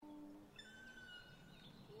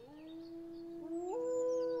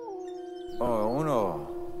Oh, uno,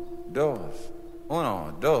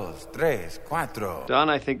 dos, tres, cuatro. Don,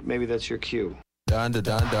 I think maybe that's your cue. What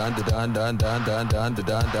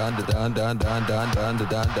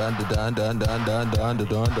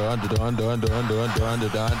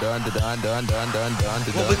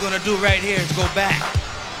we're gonna do right here is go back.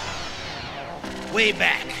 Way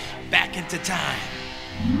back. Back into time.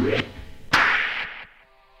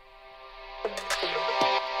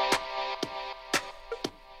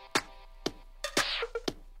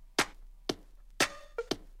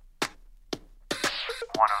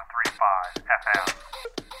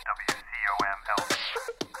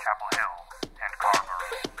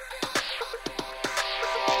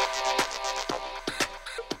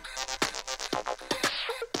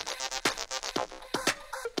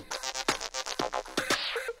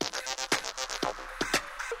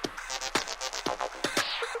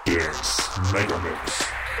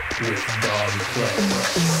 Megamix with Don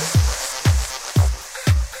Clever.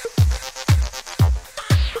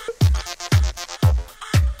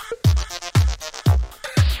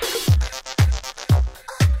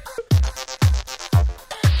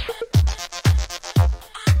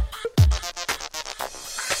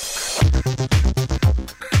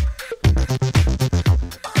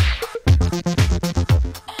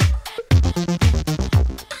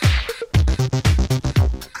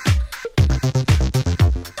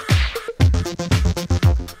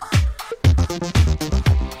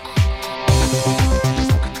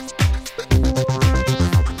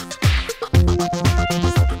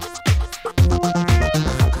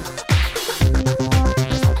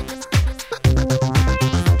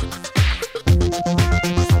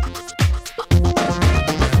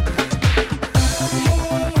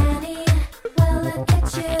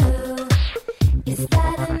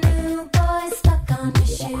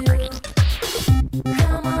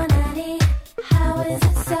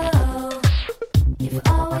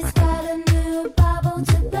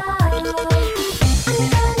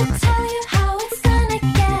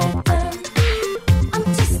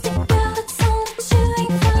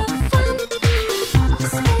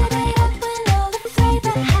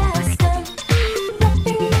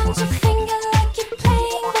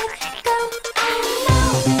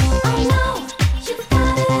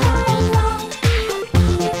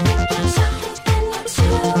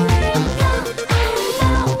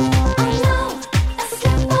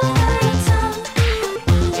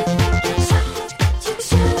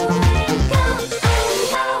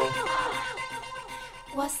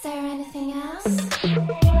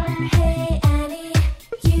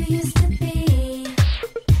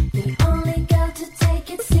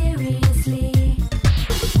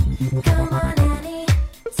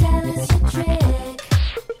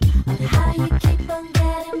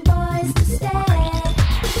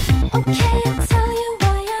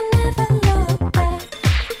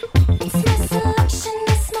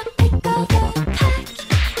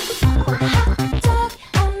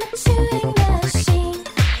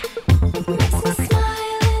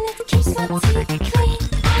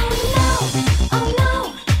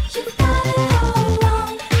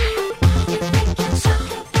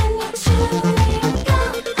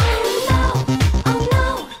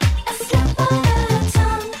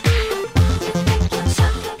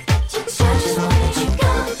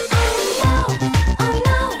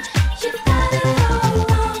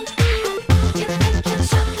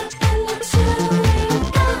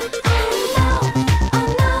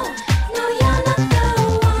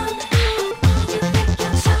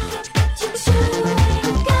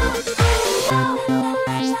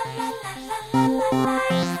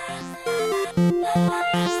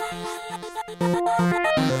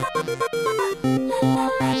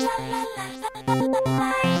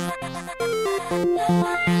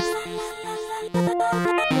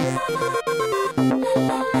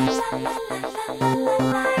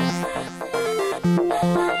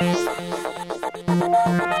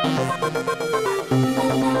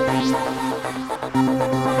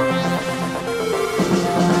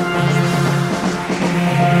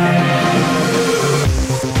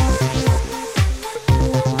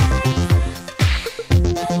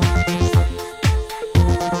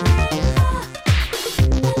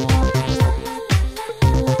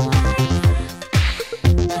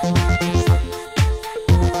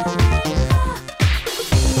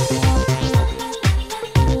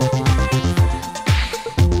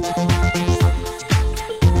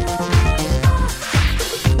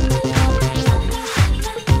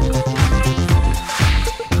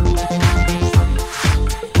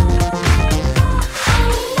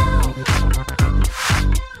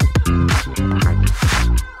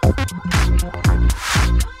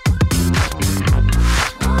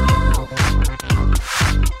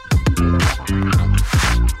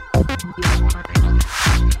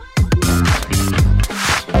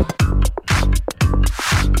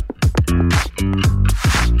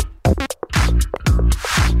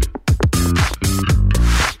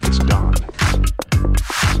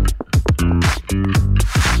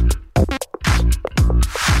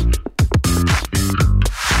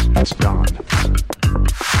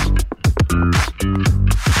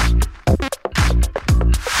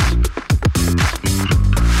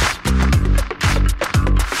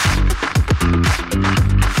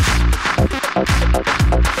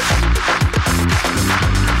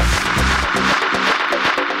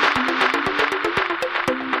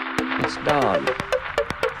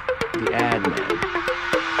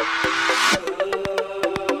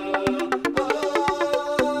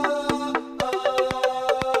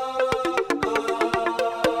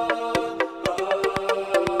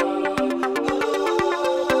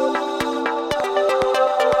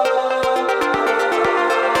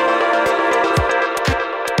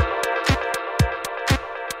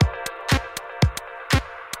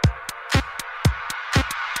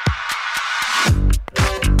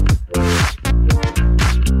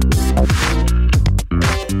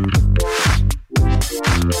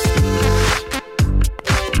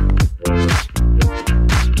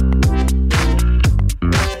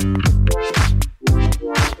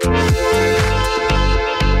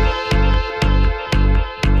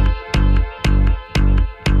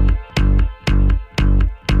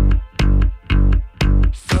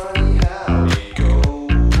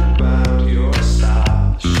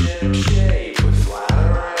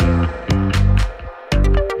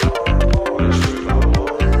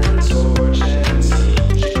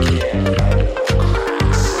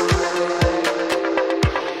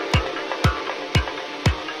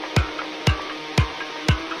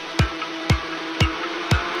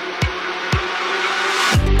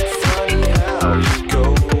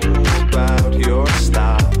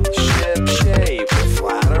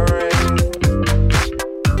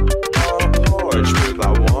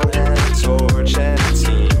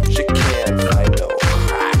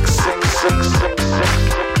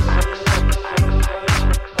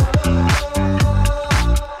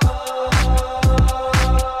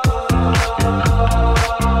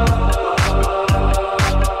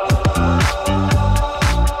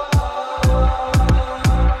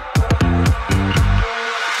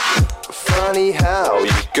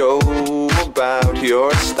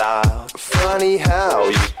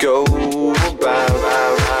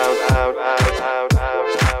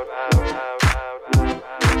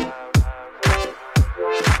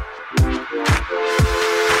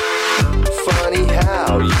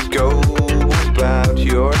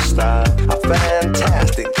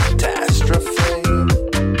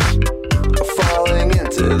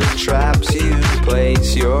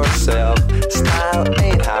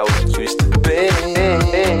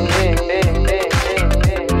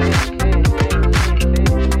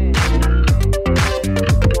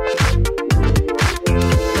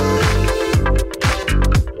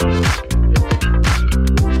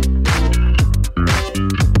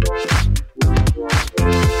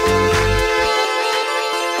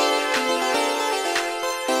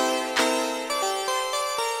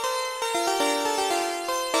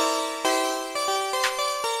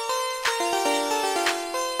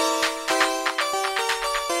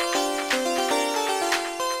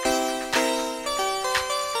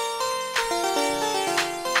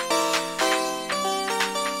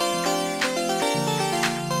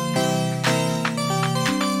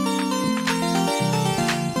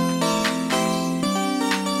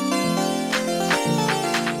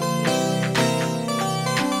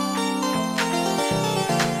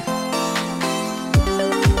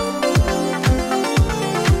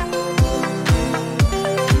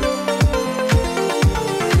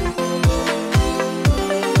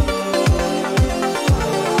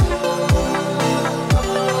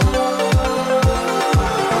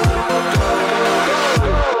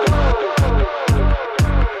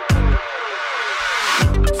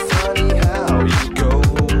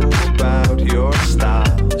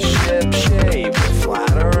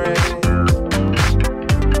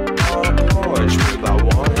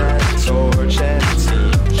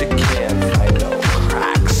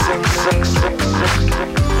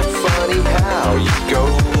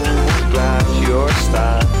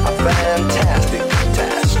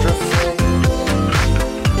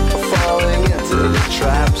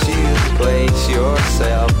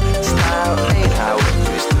 yourself. Style ain't how it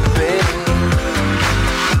used to be.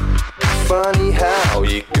 Funny how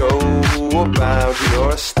you go about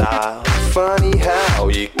your style. Funny how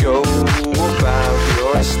you go about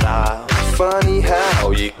your style. Funny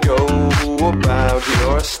how you go about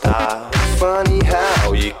your style. Funny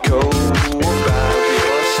how you go about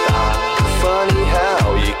your style. Funny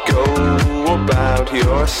how you go about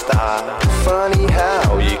your style. Funny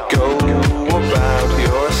how you go about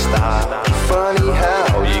your style. Funny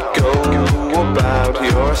how you go about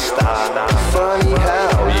your style. Funny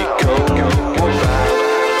how you go about.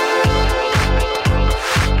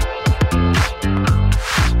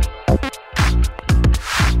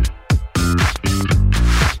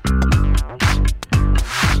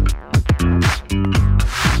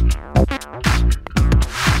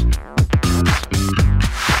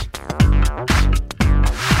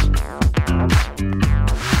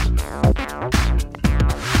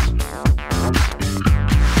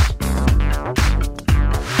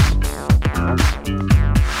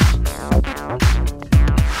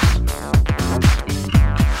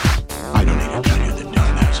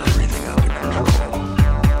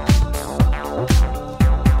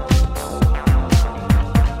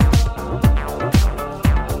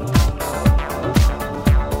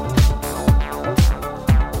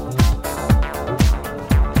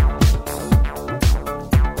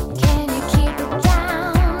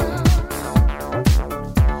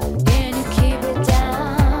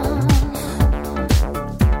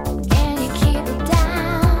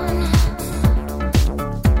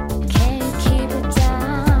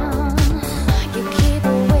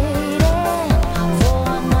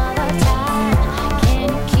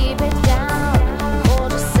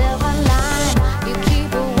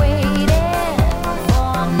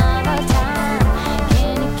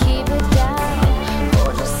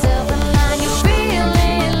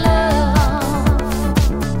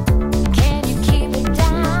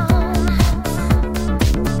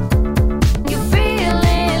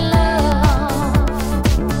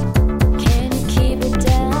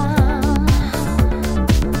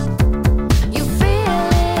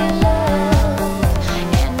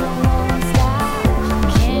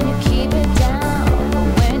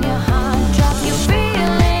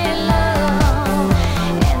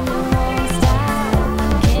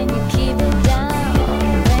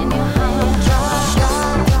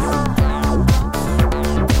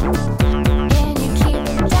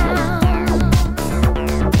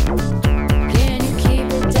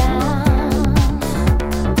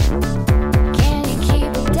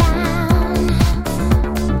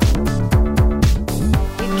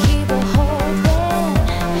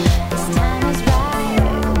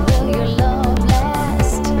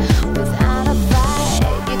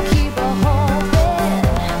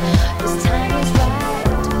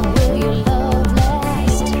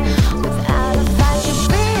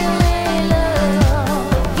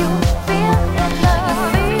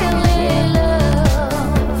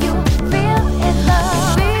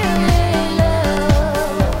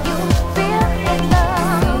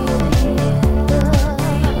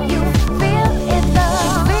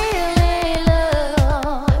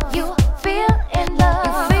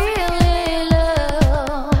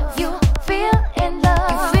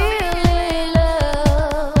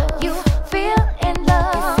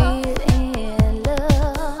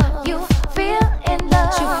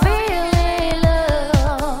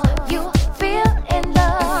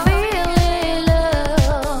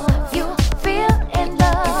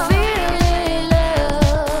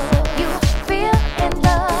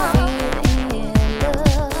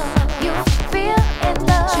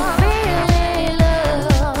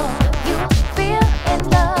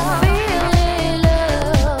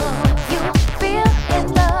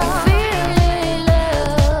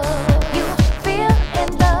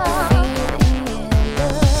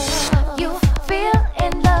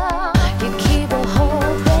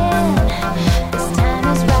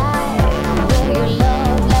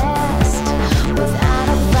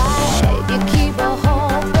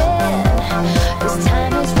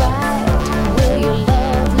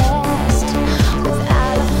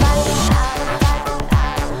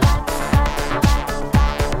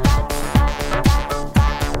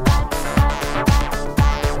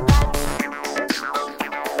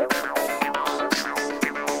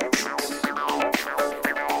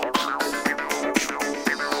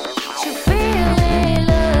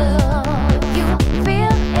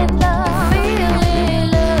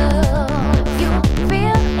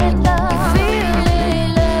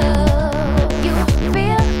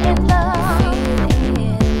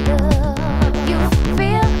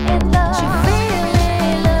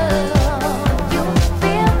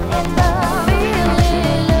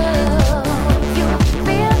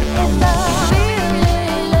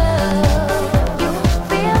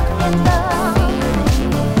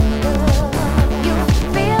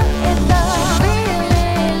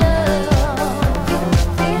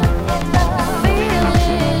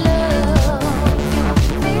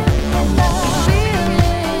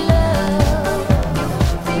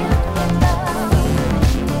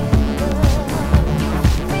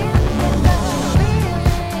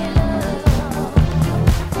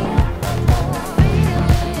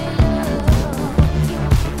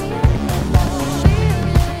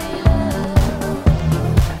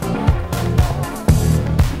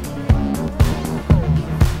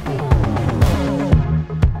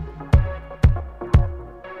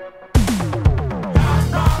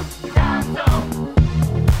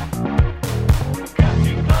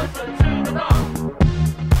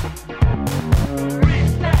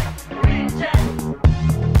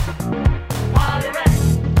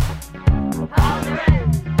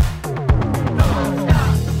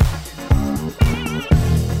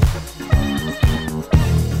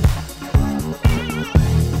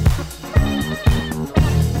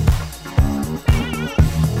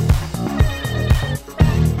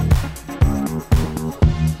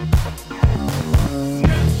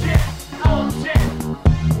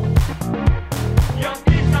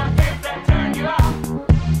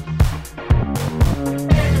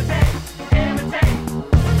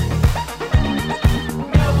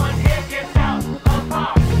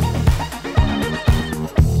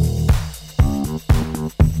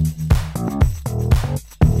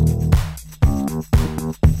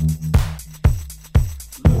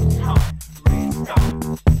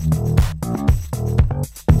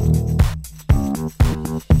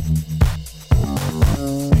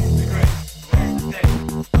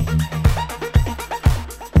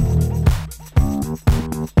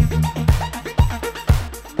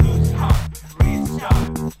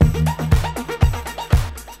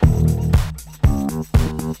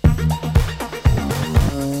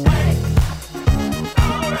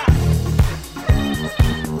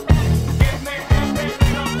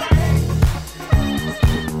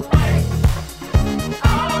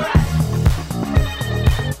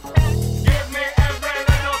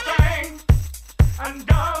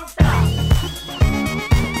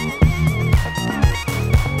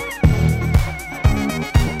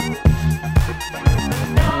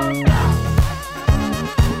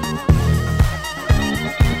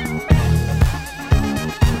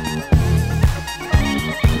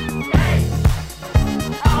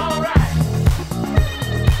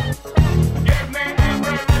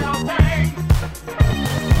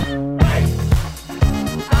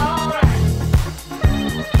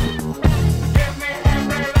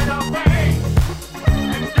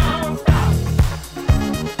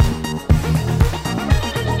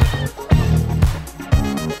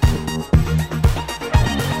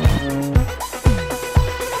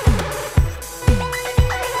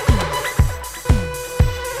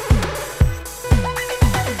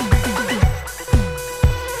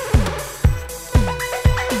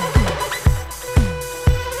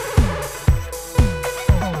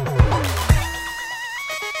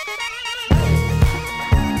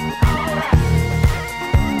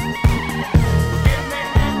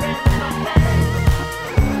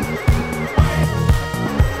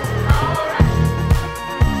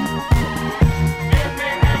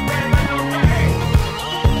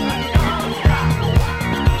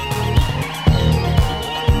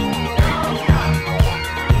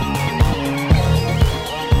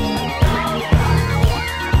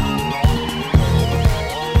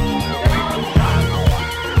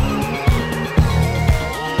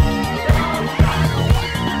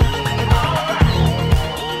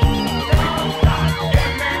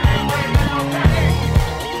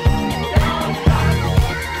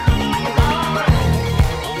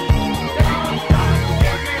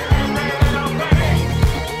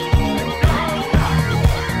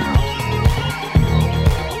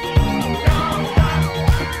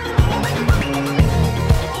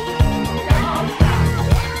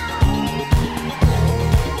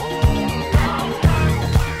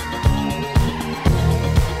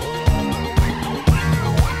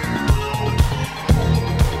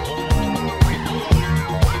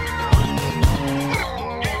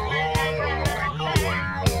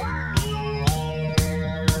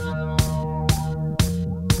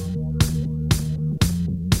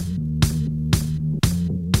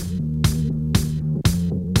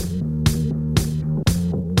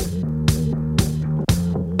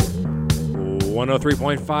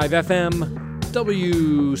 103.5 FM,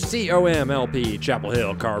 WCOM-LP, Chapel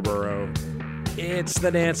Hill, Carborough. It's the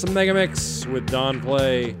Dance Megamix with Don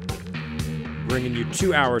Play, bringing you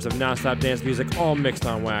 2 hours of non-stop dance music, all mixed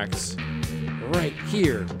on wax, right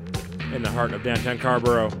here in the heart of downtown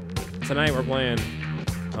Carborough. Tonight we're playing,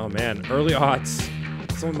 oh man, early aughts,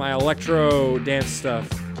 some of my electro dance stuff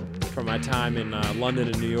from my time in London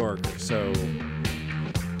and New York. So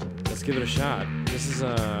let's give it a shot. This is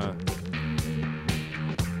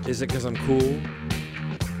Is It 'Cause I'm Cool?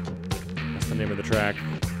 That's the name of the track.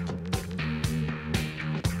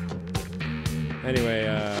 Anyway,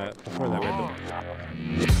 before that we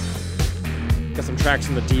got some tracks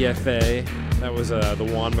from the DFA. That was the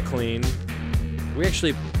Juan McLean. We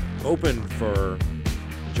actually opened for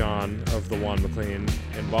John of the Juan McLean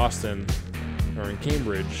in Boston, or in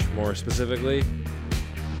Cambridge more specifically.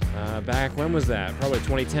 Back, when was that? Probably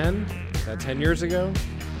 2010? About 10 years ago?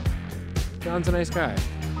 John's a nice guy.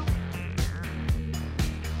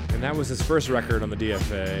 And that was his first record on the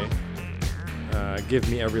DFA, Give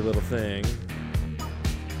Me Every Little Thing.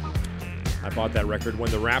 I bought that record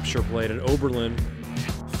when the Rapture played at Oberlin,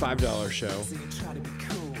 $5 show.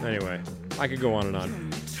 Anyway, I could go on and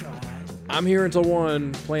on. I'm here until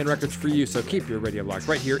 1, playing records for you, so keep your radio locked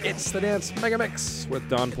right here. It's the Dance Megamix with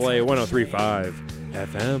Don Play, 103.5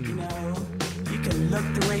 FM. You know, you can look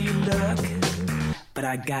the way you look, but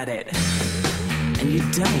I got it, and you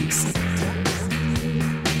don't.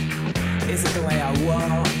 Is it the way I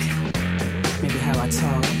walk? Maybe how I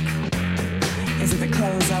talk? Is it the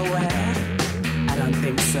clothes I wear? I don't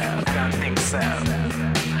think so. I don't think so.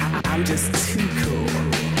 I'm just too cool,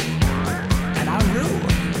 and I rule,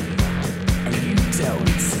 and you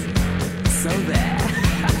don't. So there.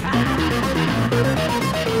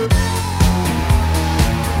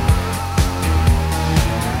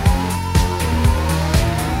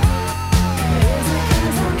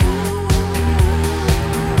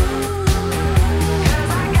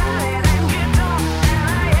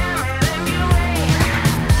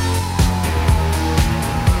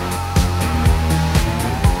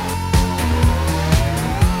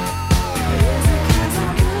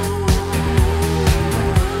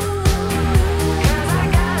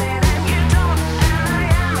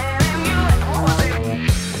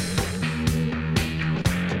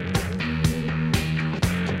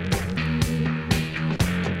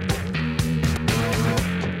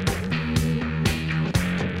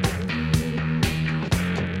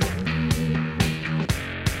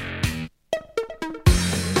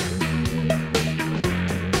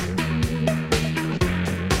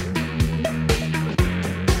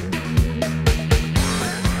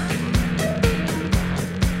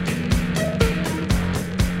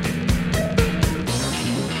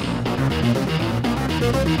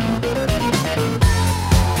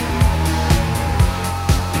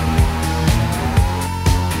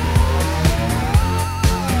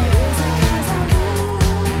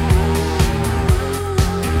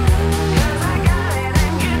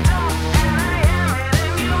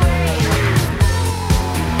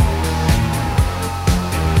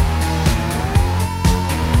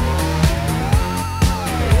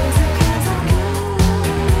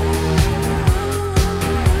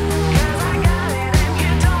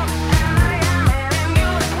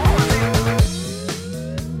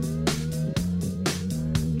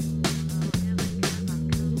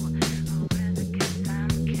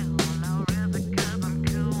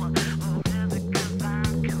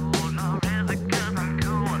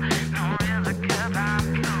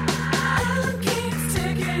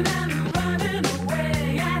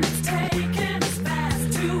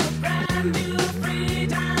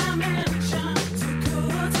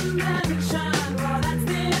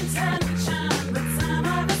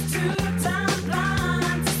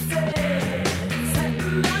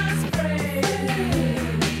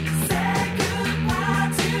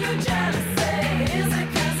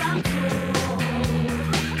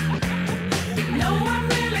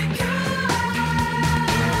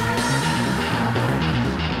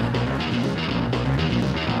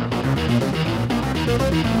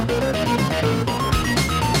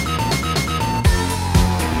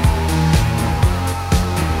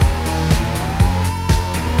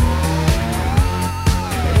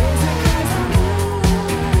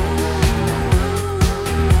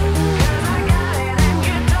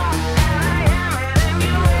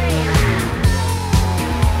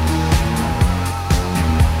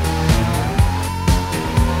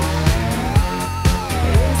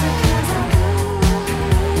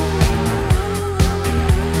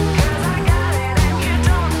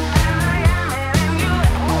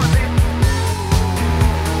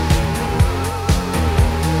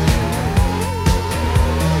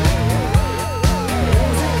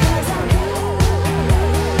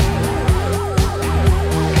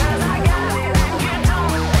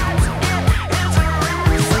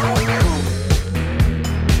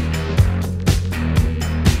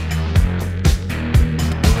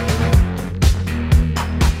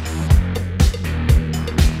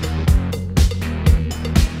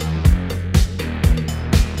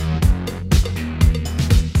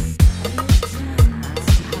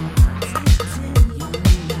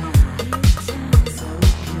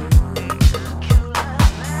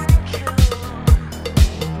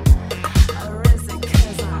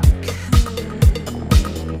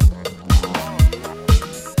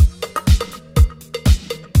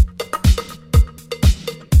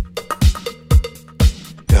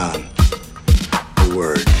 the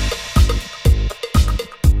word.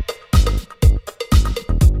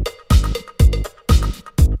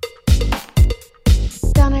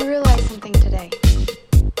 Don, I realized something today.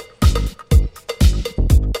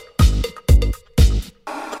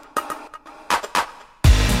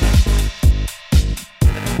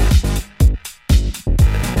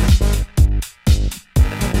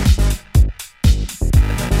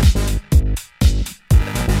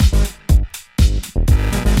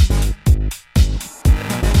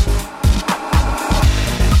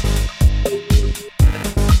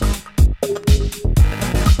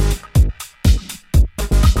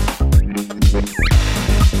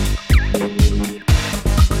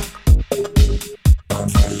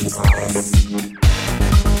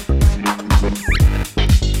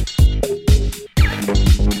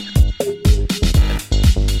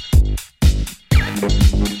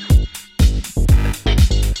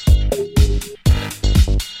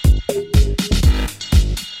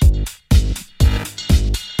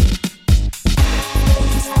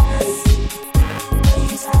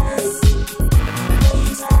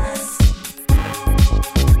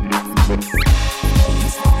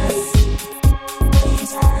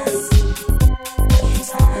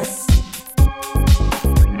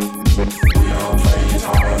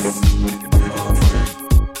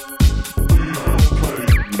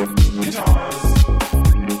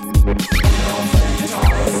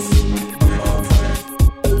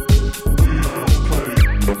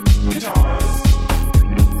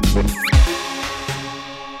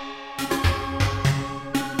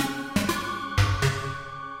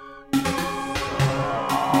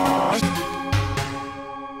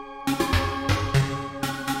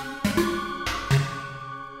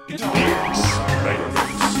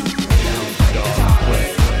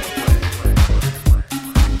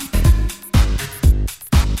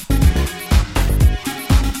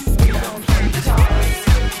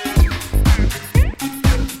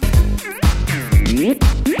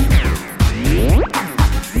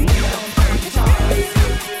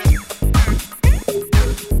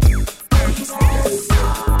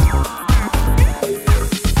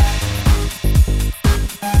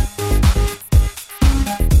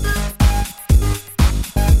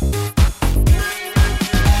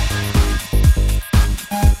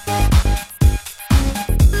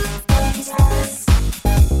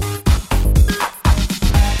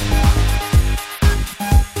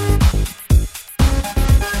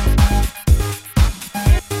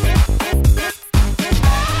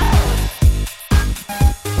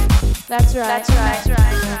 That's right. That's right.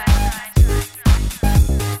 That's right.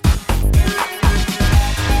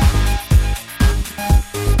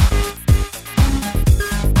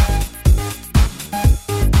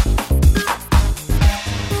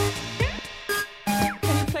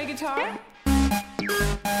 Can you play guitar?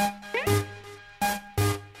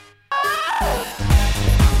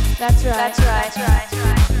 That's right. That's right. That's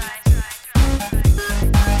right.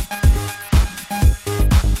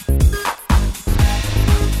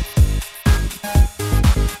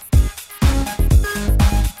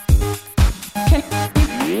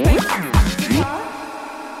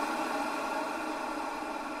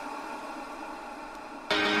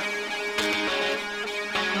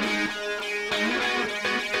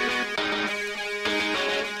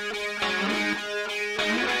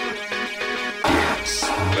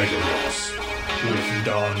 Megalos with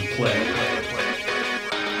Don Play.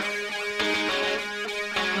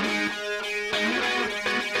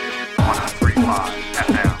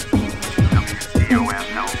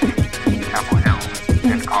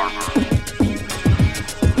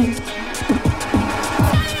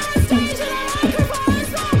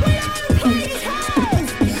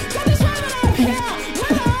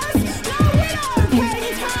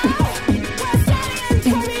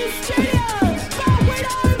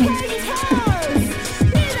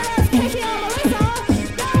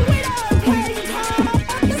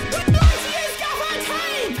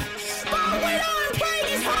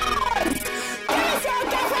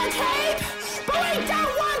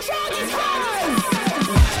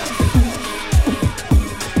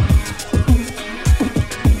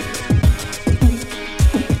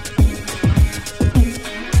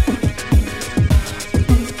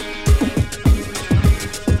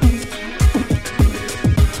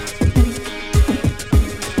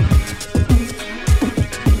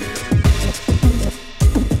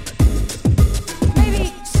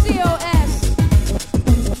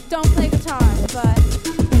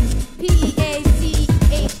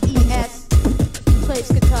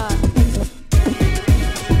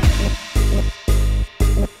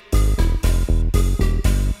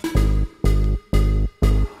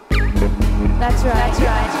 That's right. That's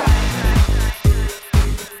right.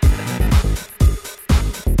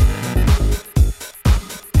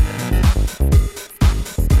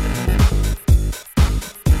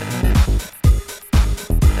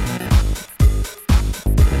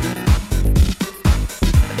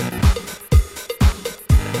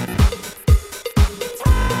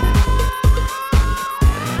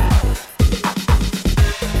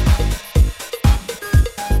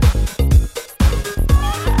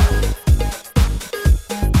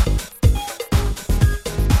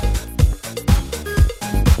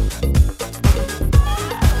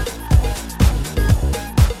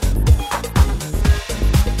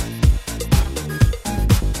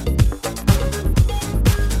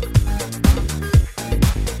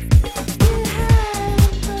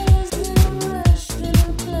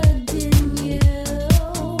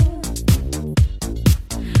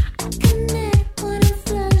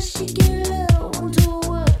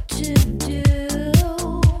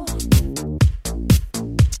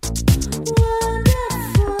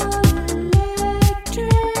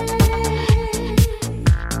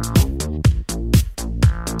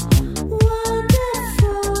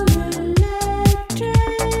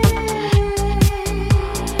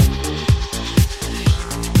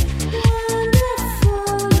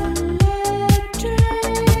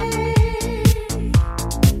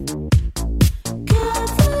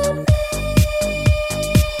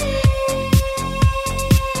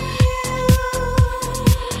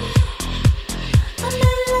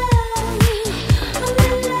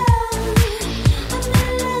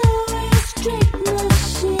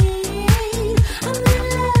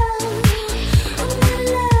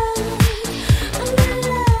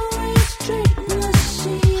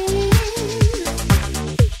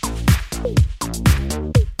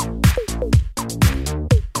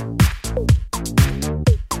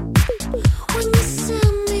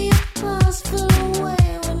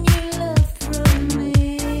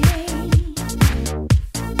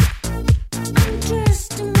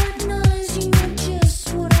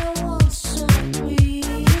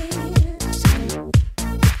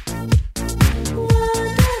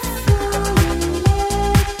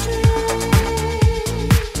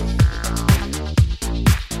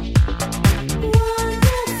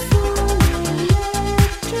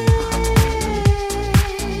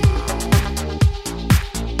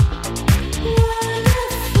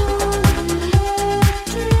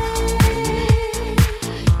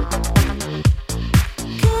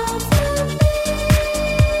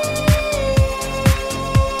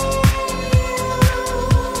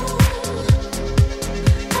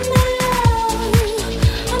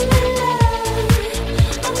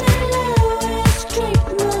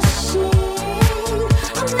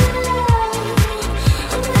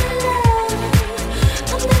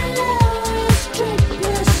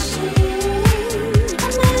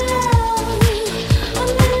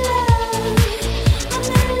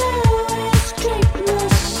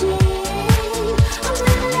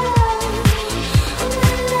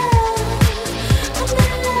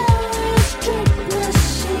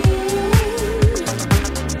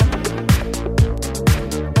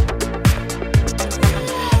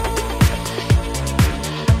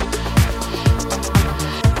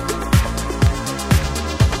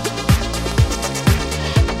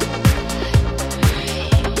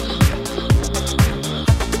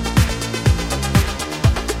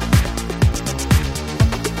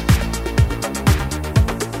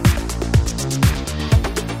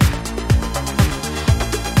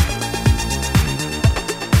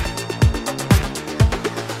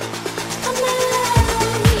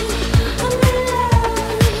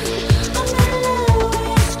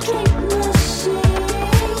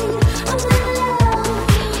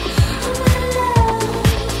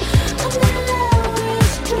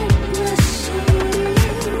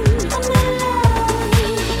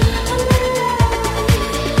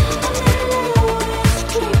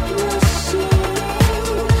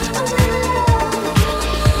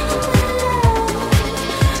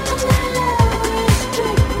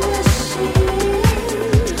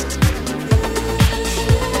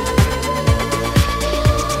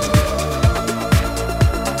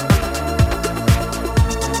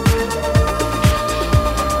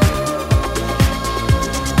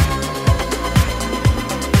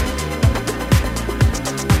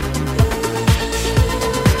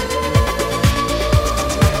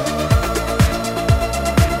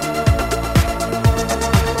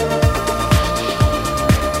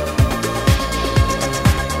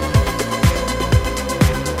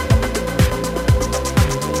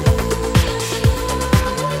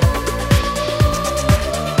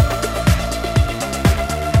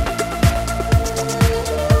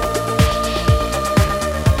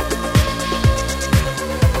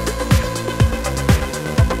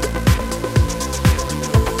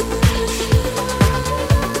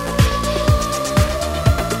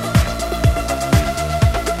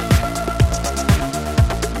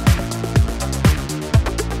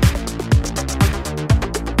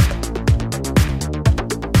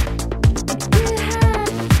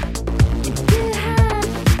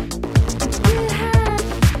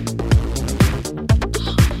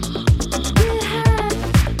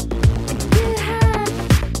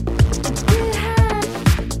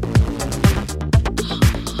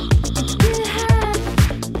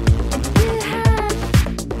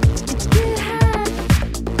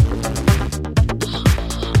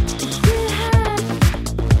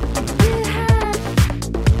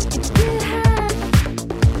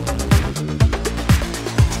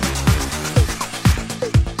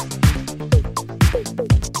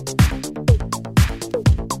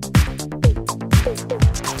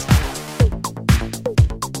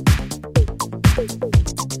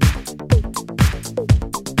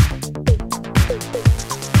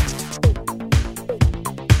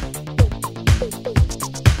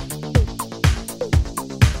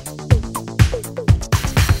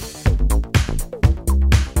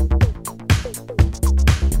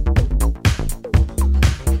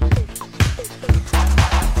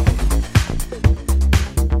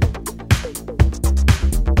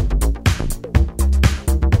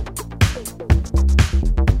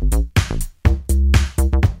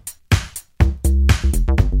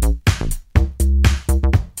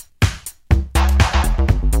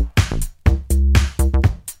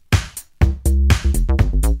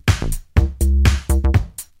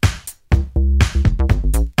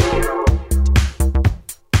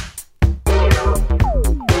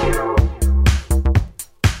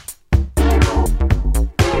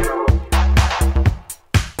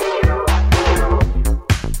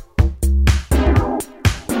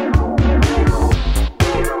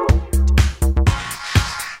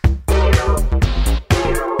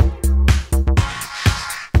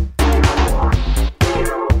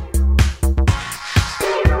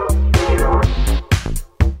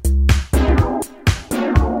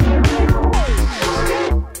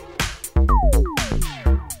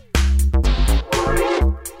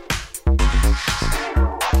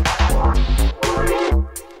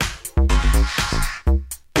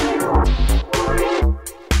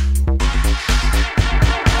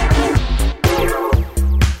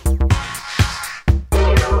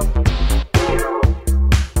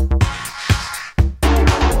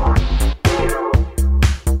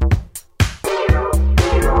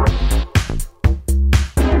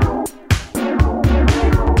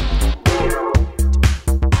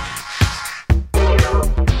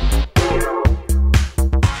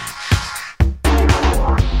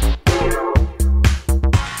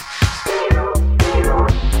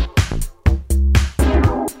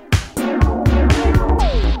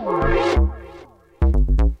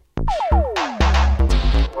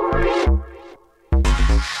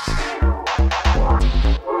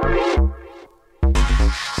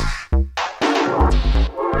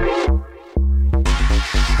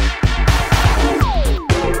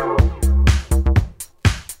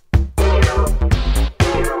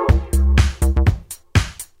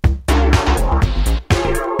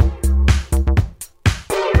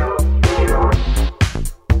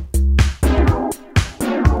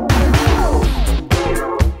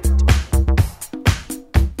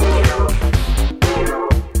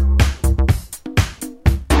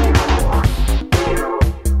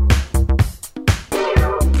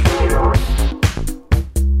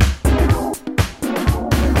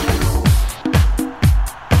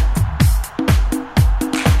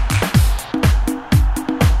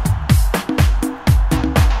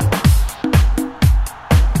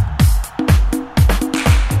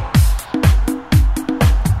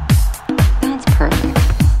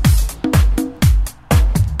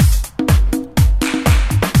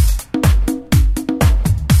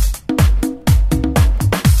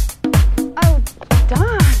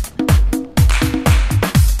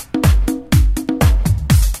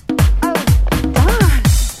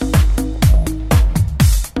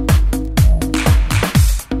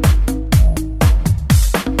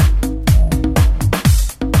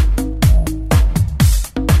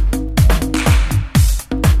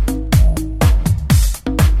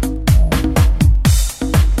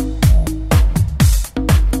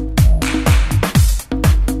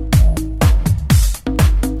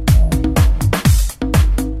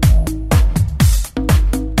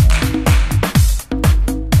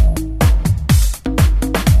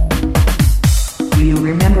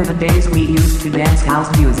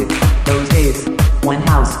 house music. Those days, when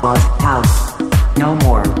house was house. No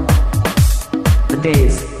more. The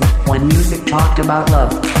days, when music talked about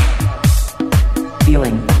love.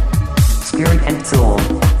 Feeling. Spirit and soul.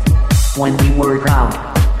 When we were proud.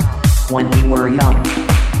 When we were young.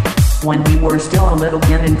 When we were still a little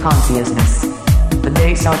bit in consciousness. The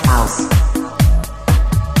days of house.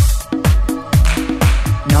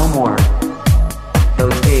 No more.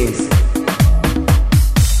 Those days.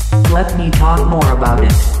 Let me talk more about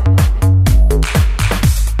it.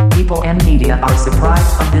 People and media are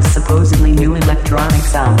surprised of this supposedly new electronic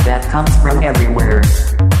sound that comes from everywhere.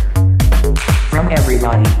 From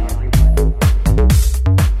everybody.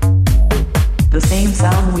 The same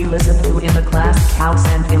sound we listened to in the classic house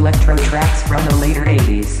and electro tracks from the later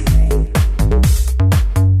 80s.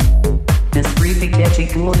 This freaky catchy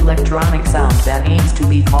cool electronic sound that aims to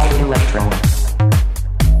be called electro.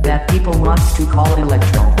 That people want to call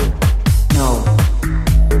electro. No.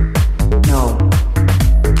 No.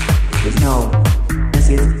 No. This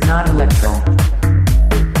is not electro.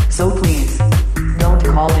 So please, don't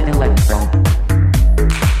call it electro.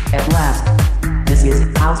 At last, this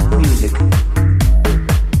is house music.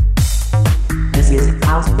 This is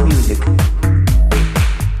house music.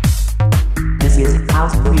 This is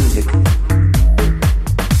house music.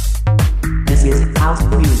 This is house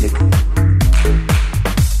music.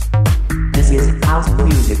 This is house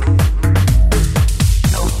music.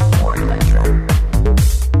 No more electro.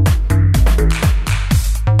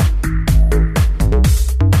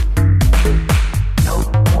 No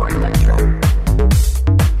more electro.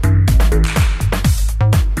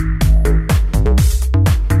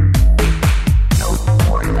 No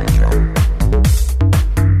more electro.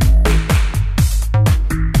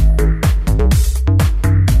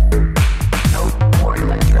 No more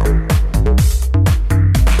electro.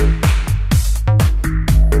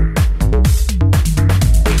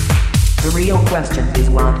 The real question is,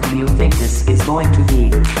 what do you think this is going to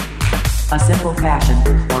be? A simple passion,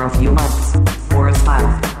 or a few months, or a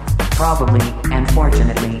style? Probably, and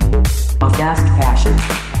fortunately, a fast passion.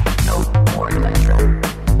 No more electro.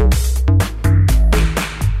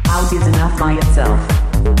 House is enough by itself.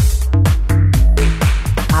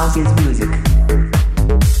 House is music.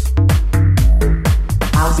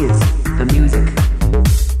 House is the music.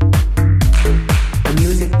 The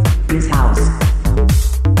music is house.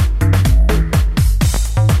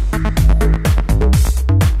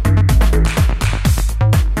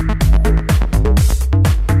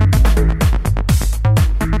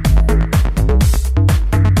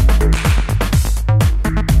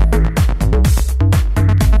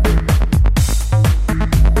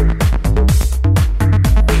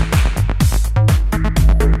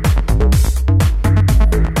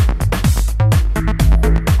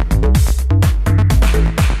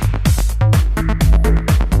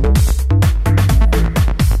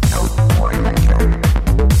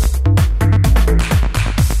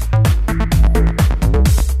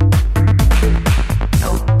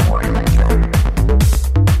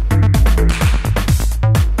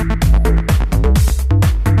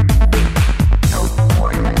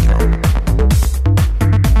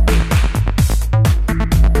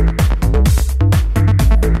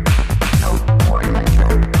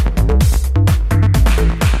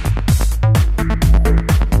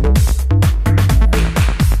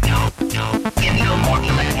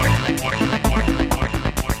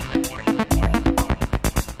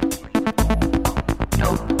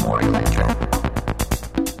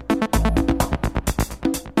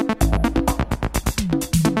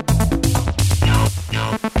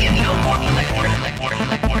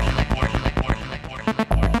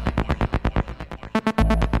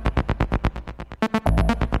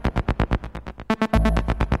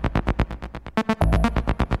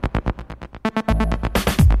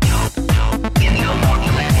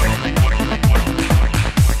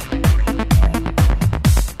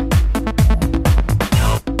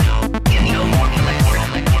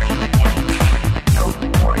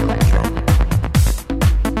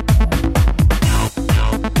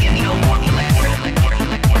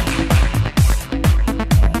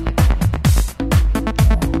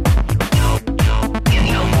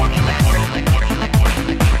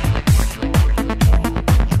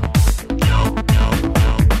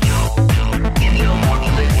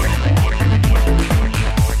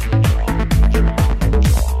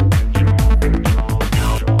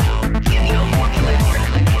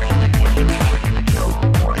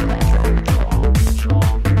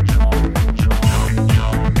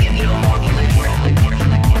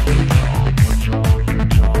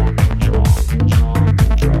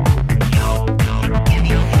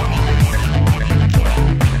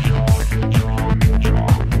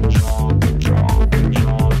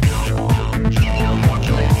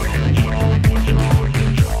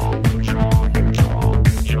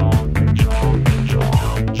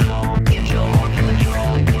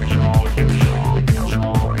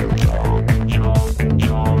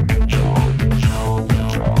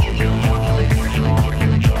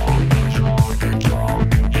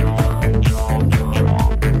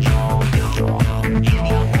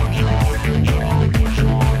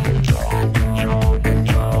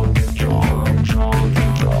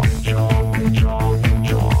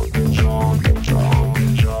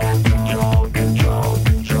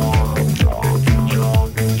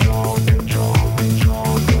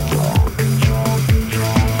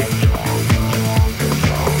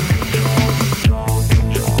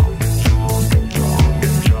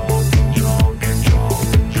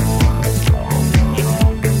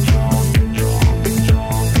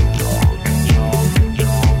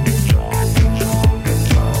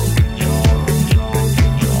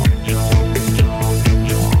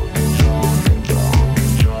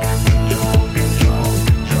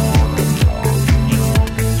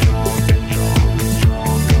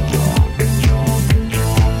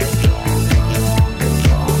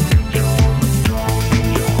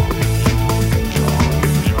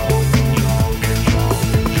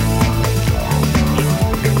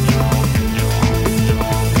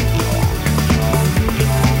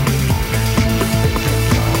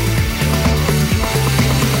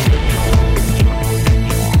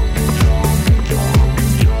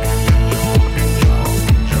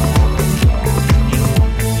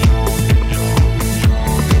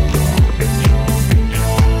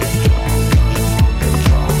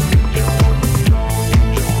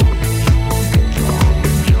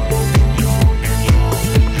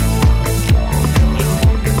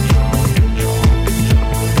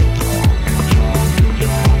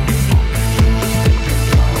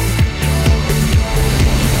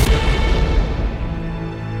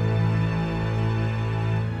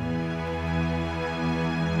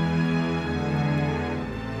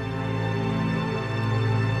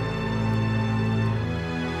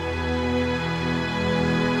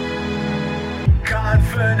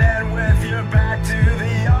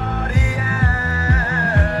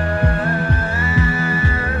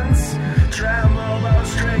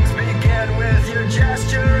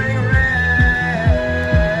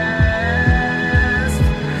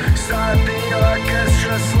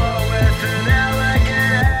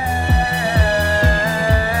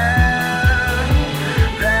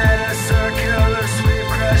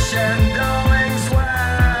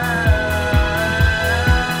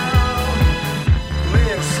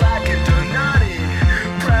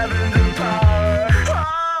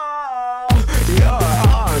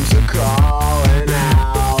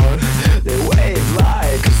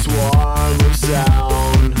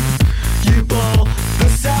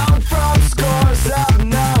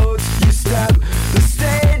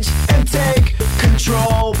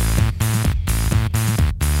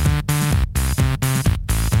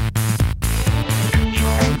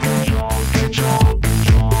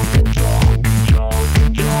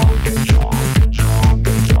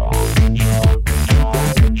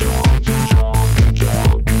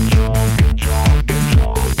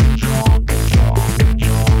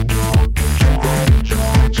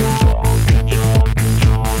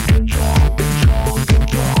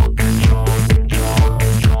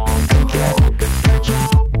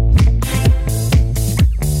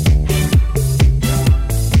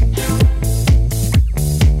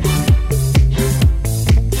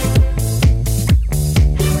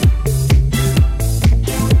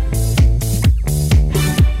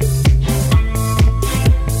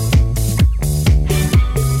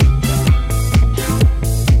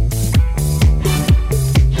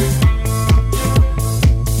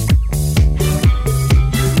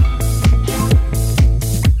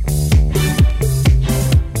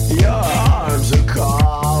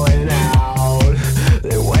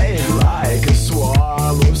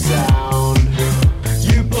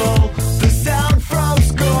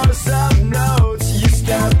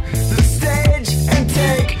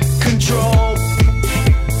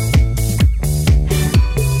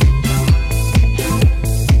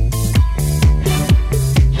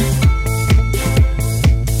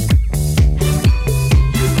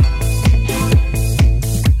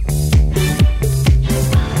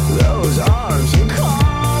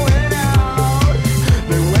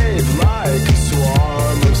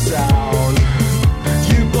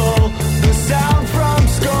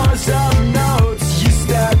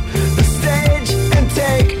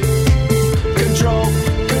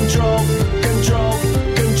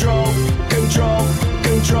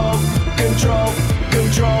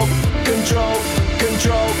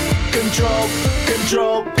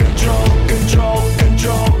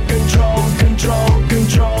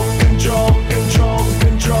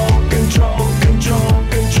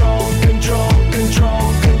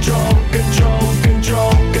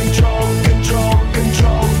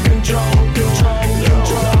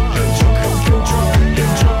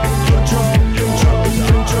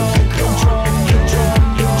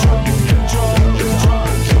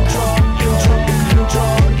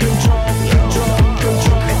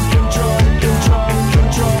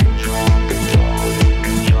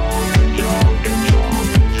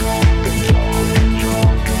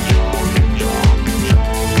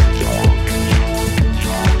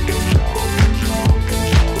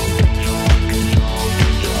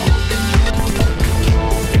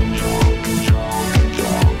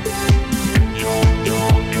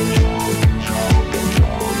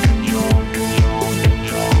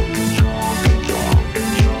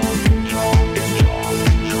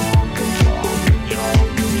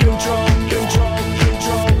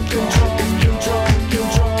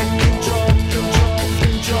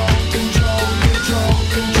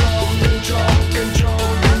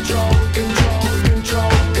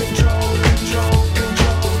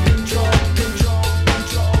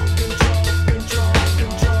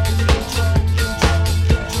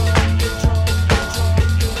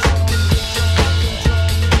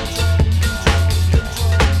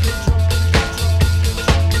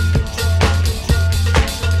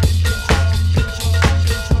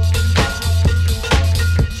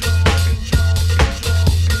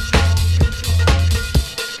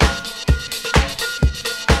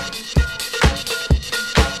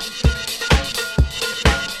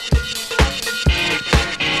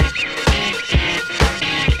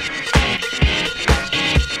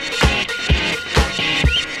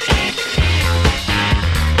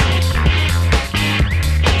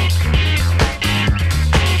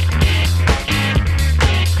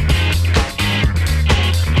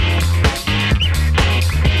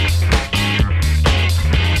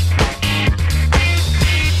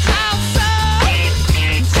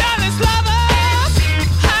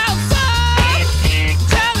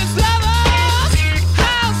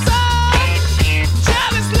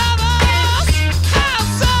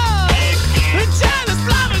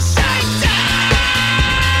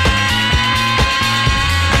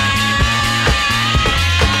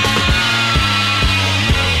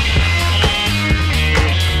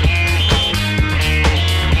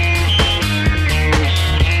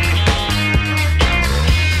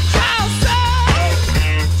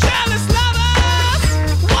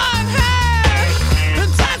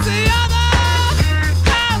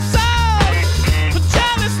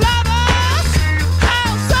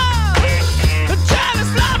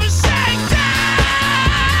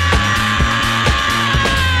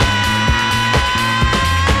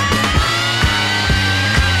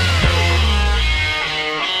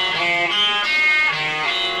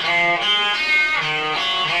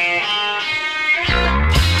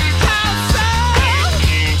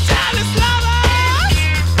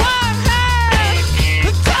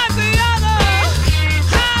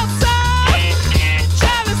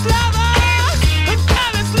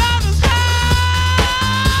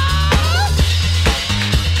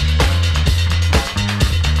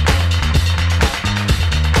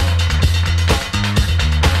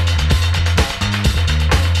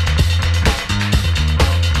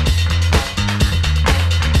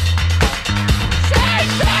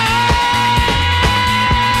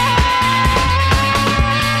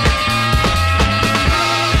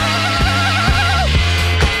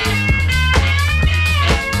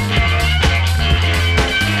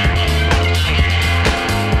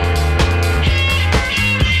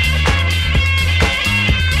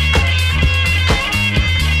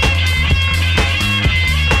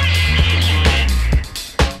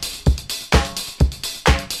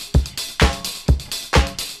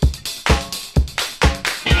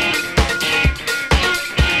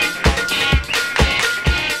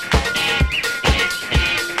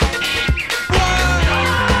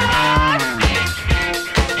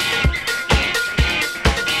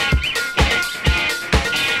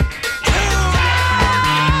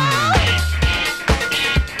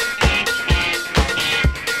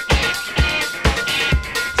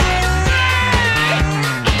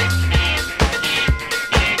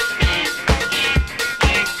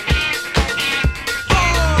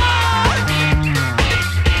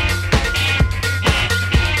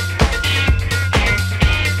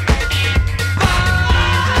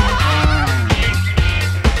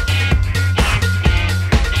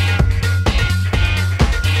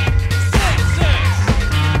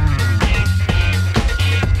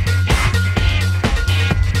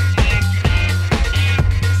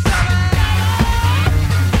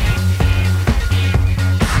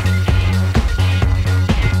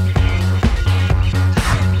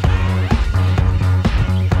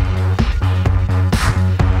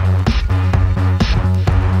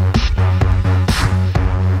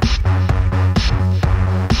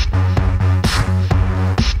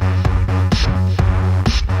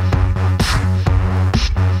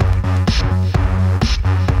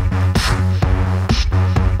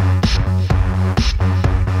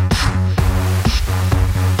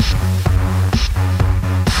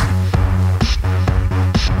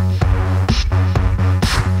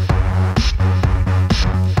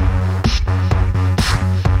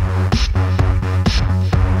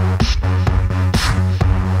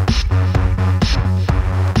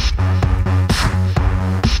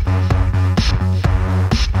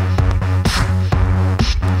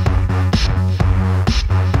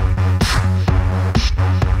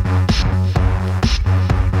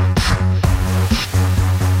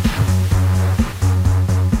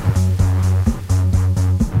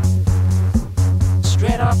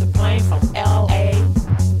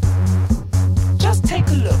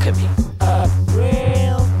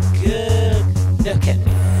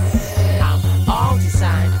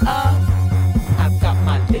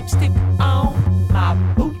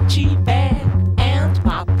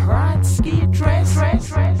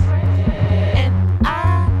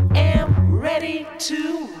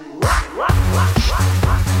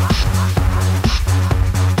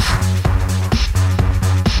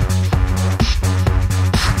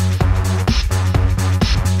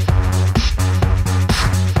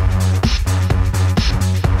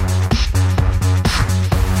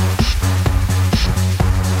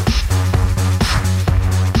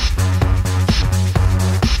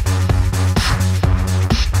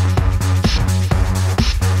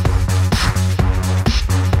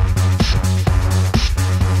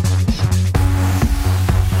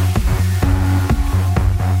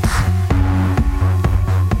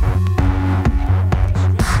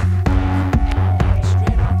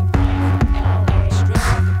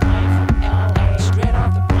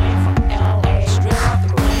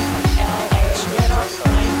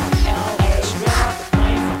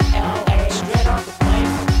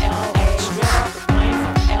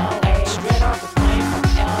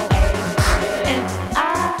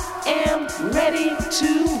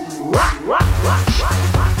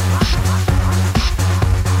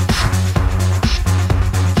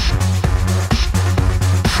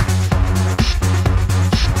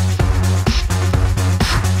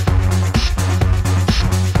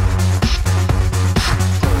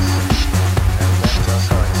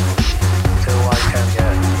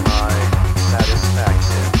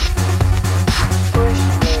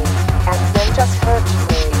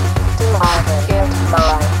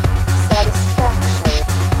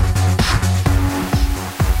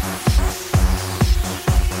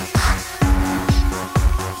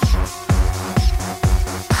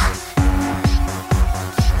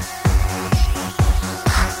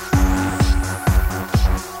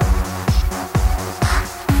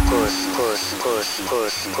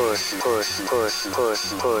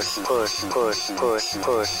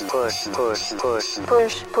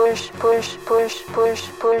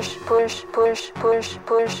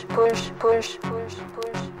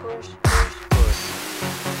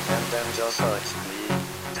 then just touch me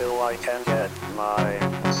till I can get my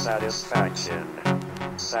satisfaction.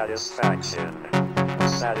 Satisfaction.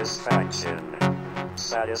 Satisfaction.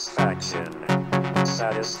 Satisfaction.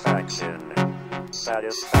 Satisfaction.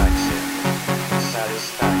 Satisfaction.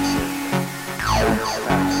 Satisfaction.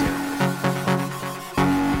 Satisfaction.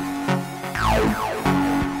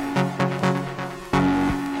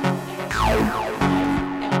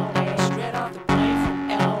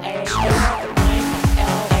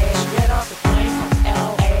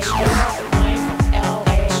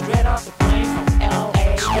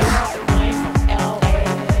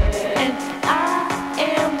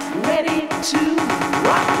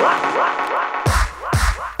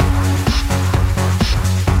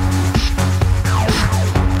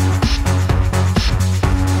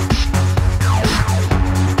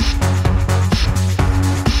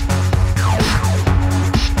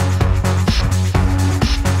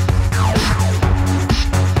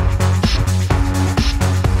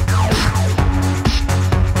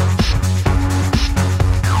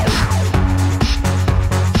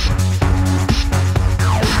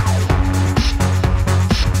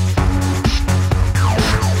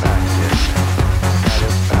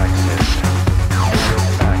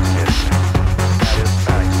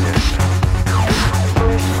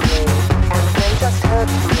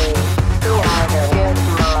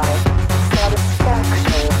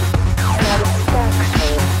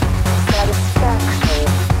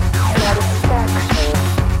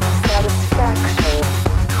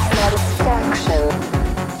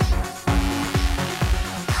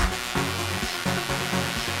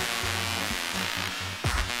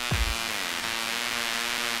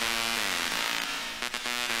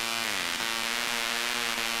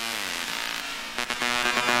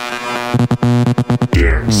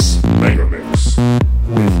 Dance Megamix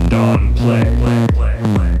with Don Play.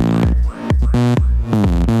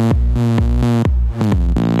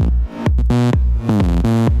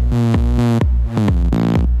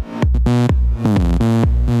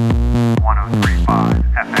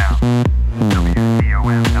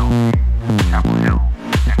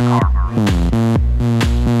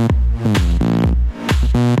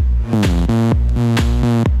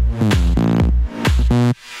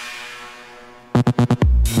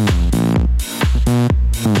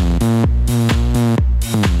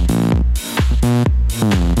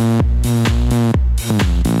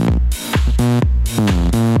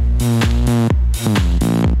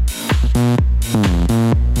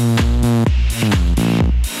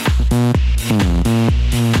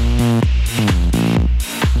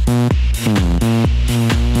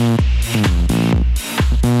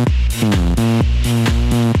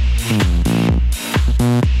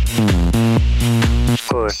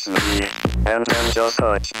 Push me, and then just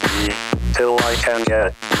touch me, till I can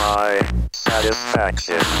get my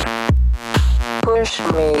satisfaction. Push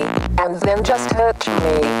me, and then just touch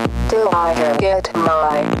me, till I can get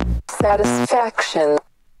my satisfaction.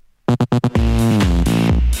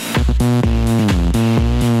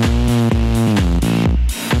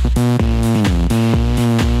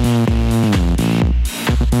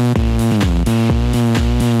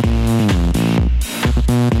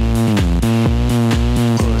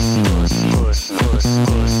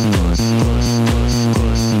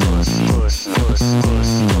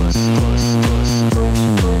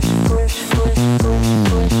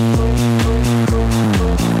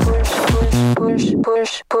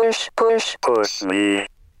 Push me,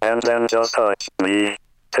 and then just touch me,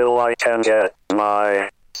 till I can get my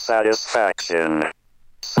satisfaction.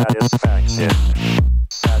 Satisfaction.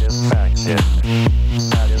 Satisfaction.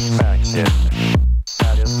 Satisfaction.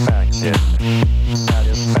 Satisfaction.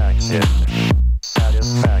 Satisfaction.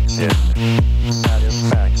 Satisfaction.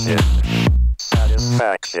 Satisfaction.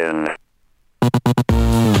 Satisfaction.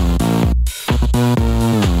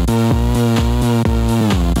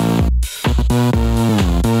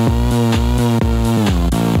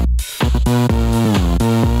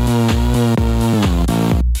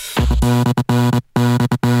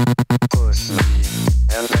 Push me,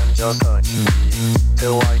 and then just touch me,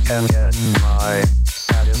 till I can get my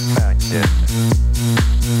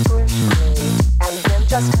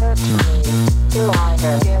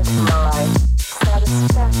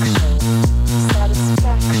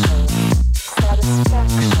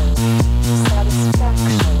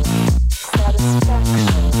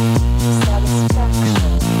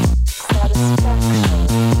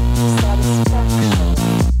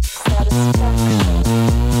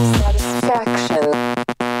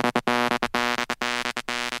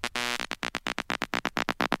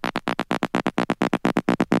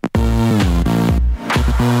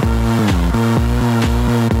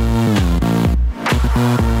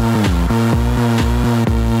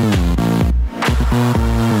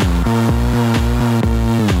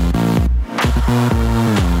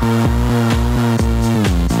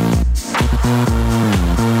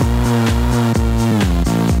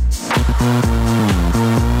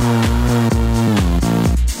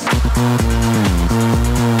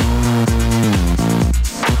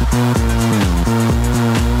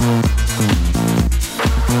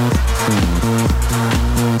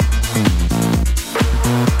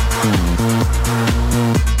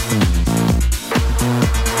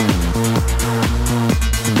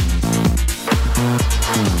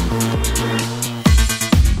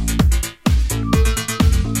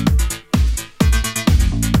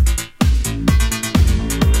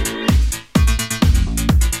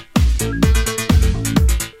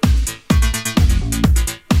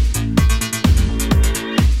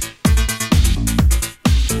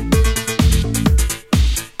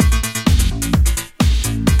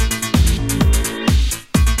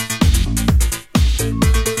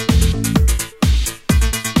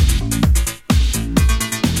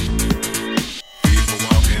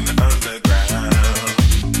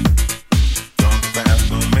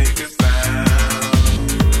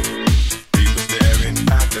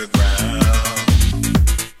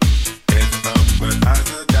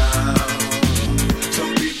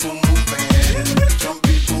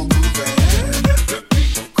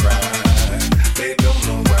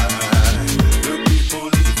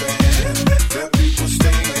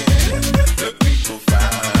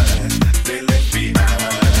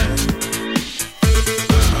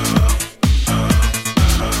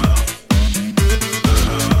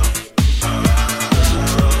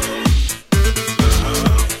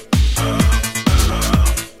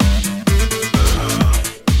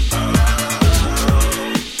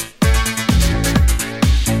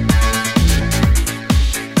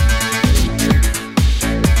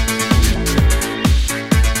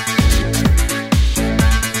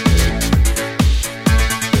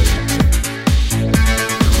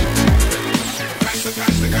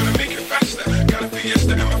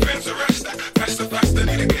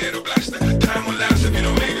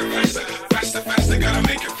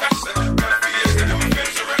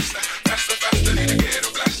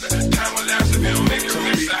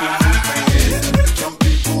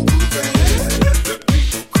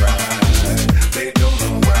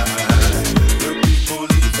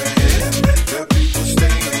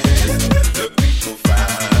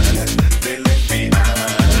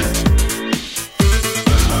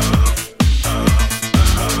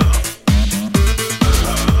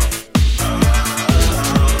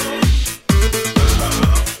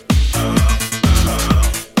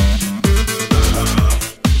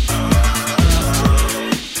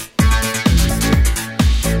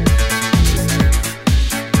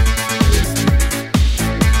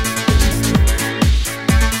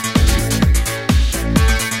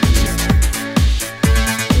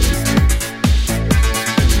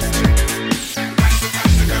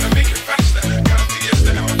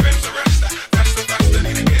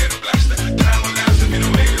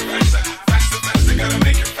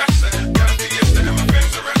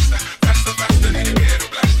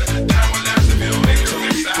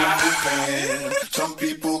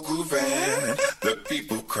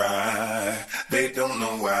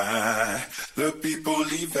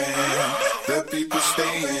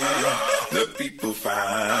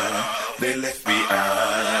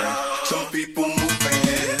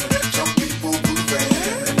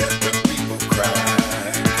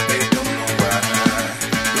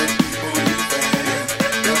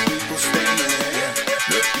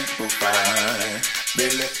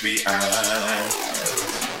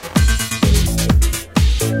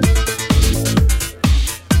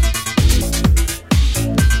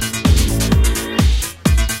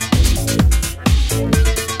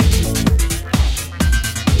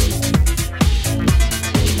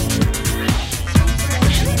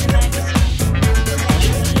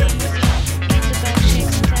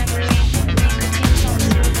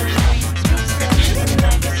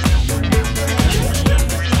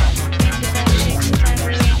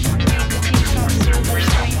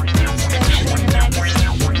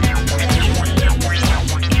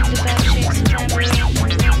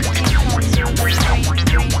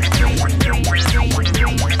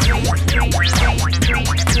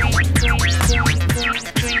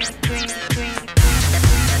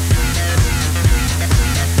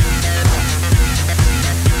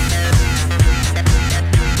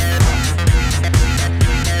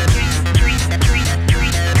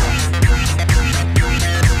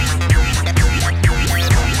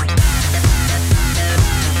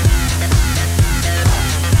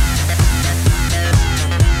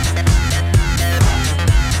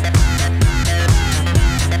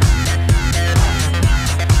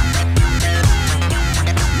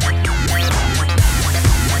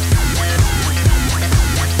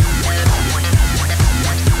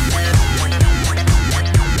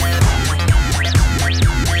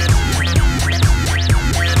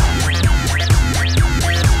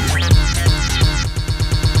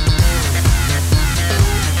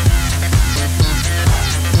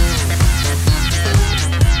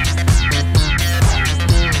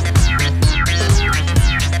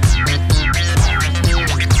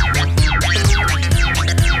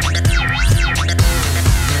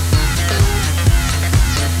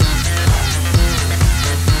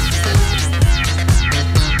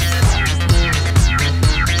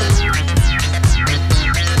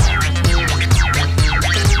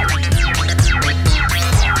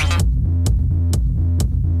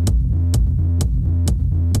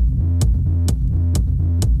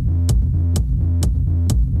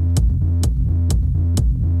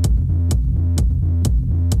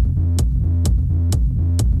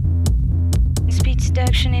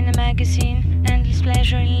seduction in a magazine, endless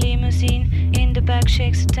pleasure in limousine, in the back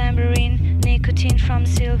shakes a tambourine, nicotine from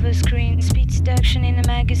silver screen. Speed seduction in a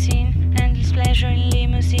magazine, endless pleasure in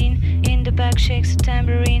limousine, in the back shakes a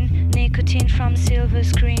tambourine, nicotine from silver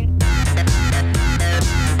screen.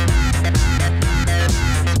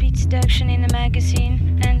 Speed seduction in a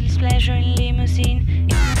magazine, endless pleasure in limousine,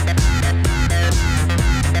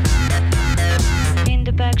 in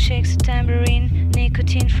the back shakes a tambourine,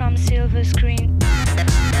 nicotine from silver screen.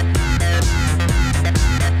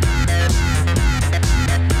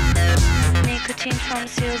 Nicotine from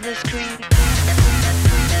silver screen.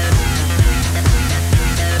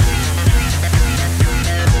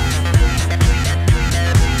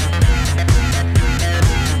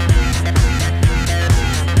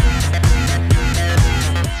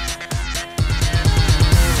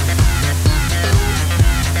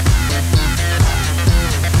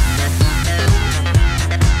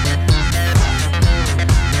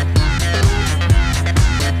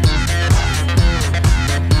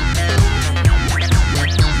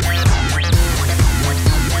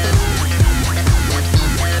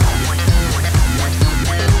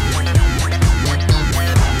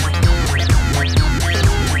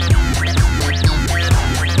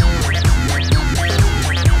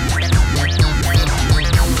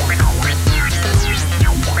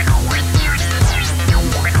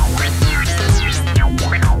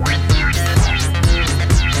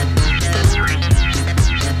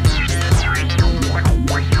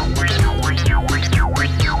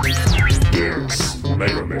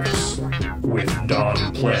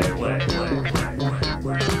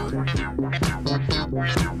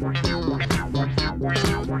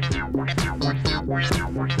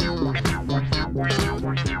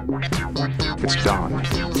 It's dawn.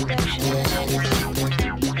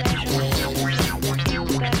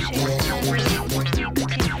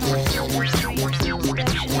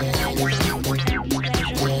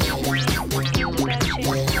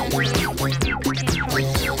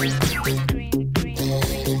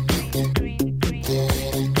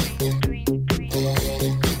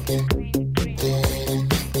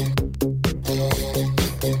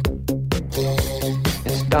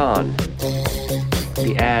 It's Don,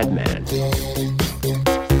 the ad man.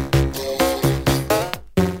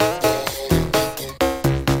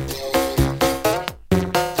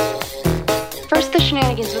 First the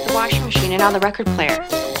shenanigans with the washing machine and now the record player.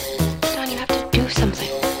 Don, you have to do something.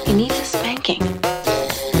 He needs a spanking.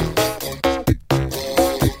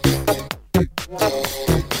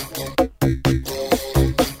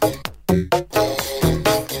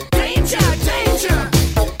 Danger, danger.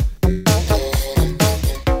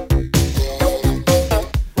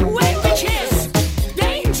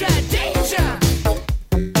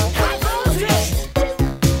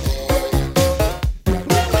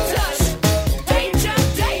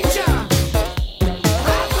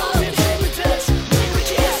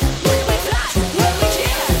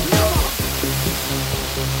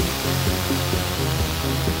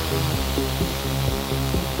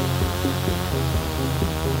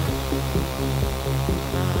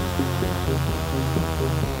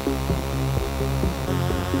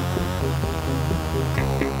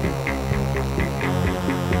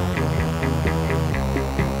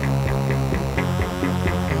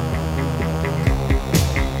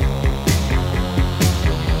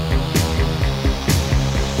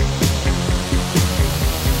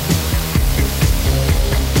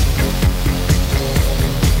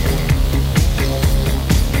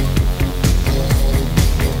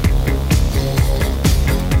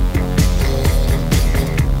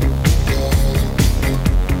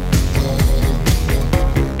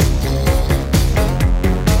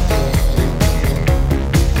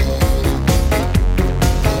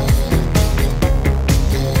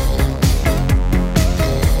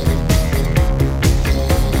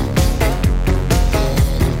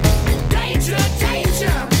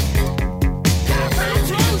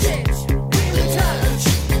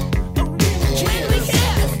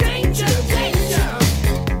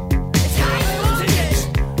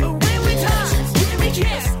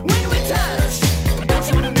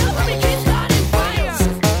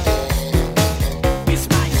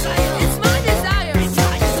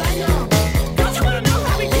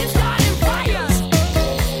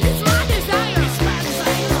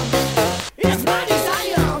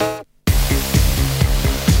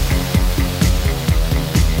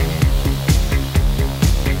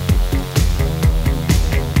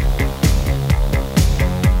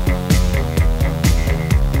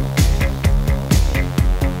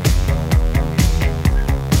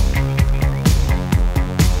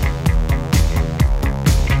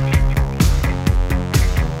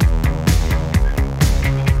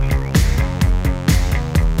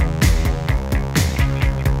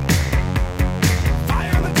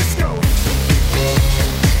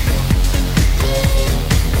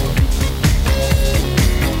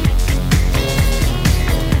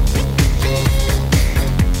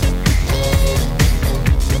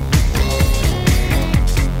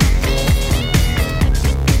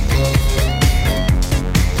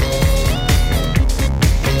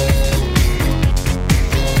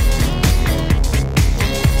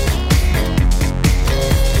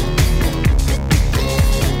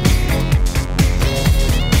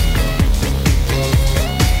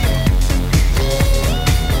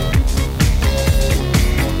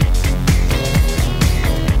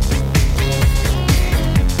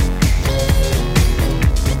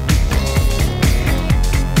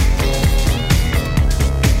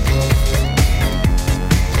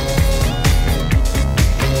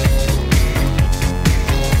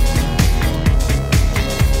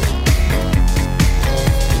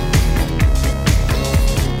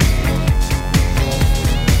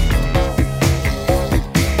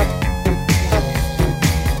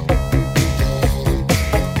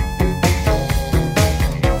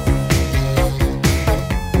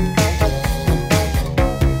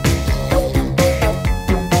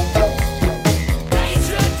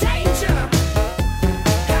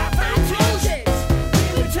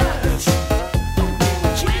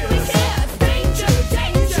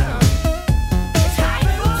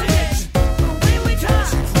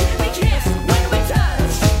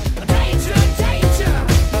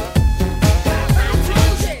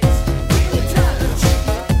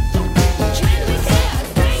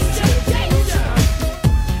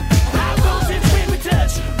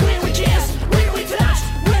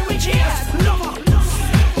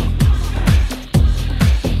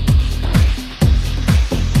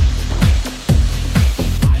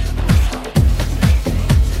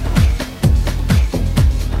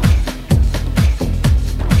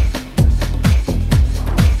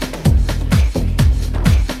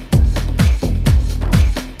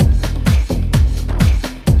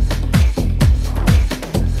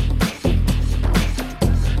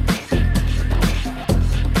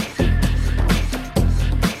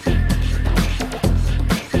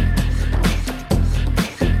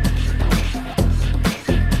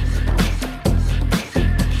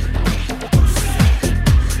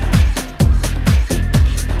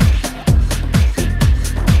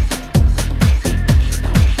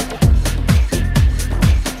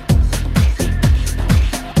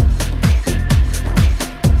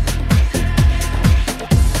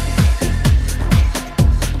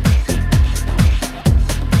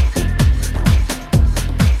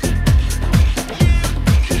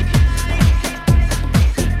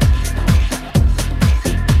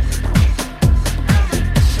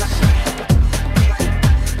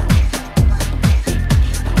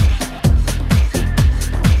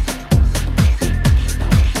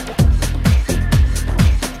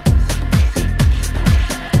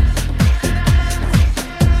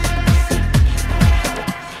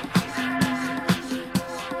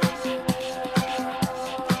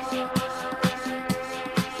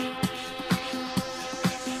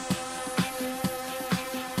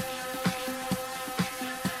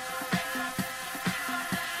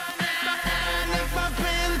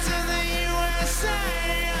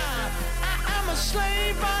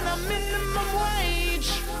 slave on a minimum wage.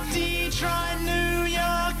 Detroit, New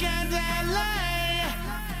York, and LA.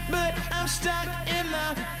 But I'm stuck in the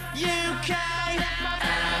UK.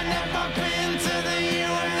 I've never been to the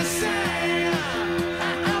USA.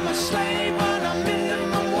 I'm a slave on a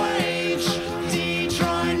minimum wage.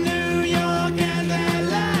 Detroit, New York, and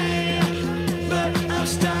LA. But I'm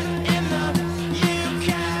stuck in the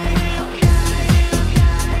UK.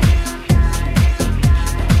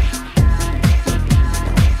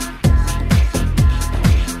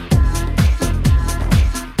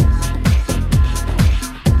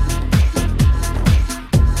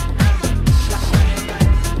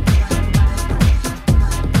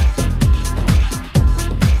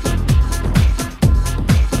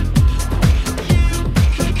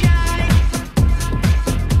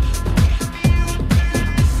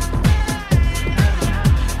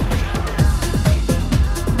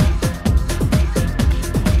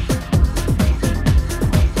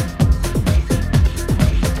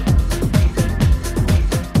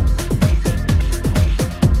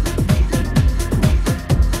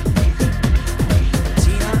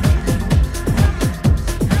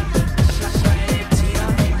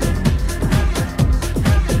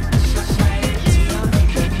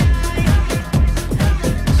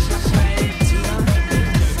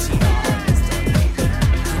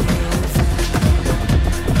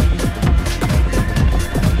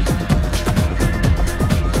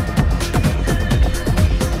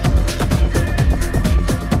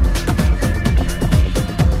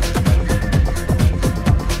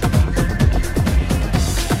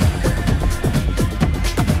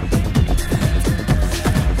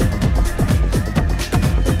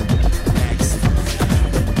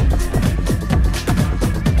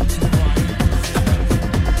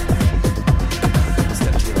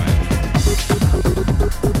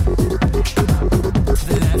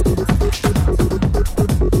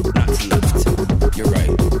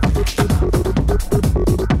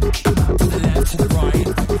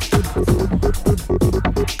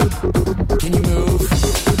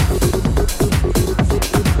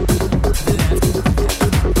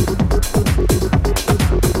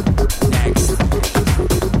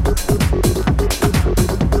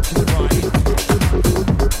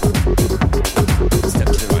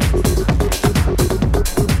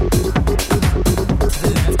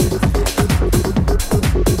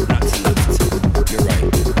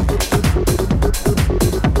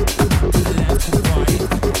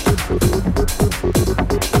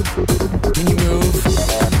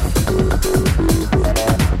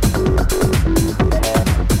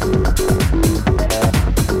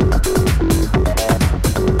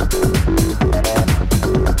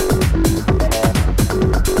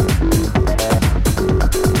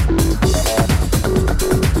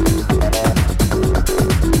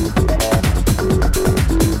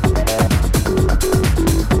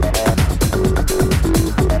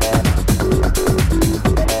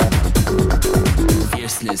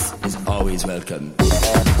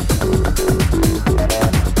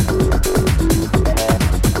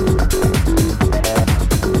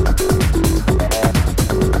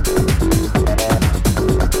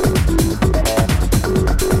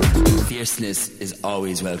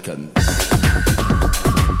 always welcome.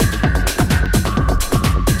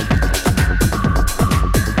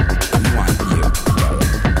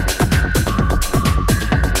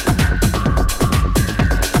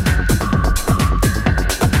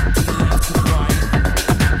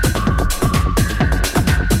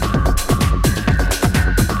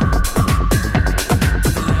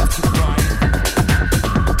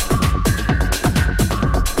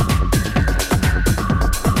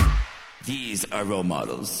 Role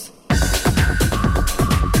models.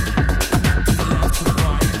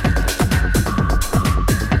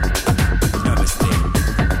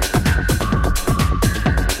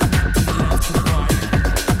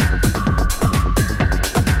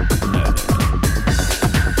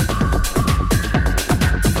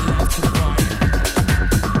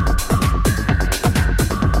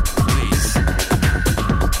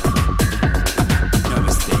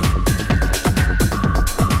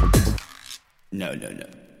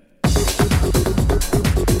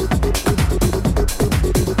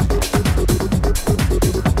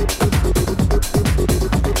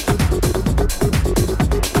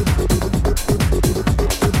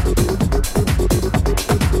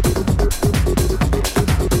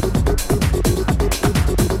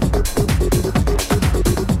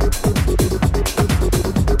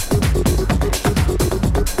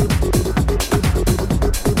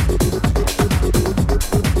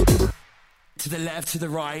 To the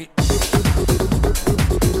right.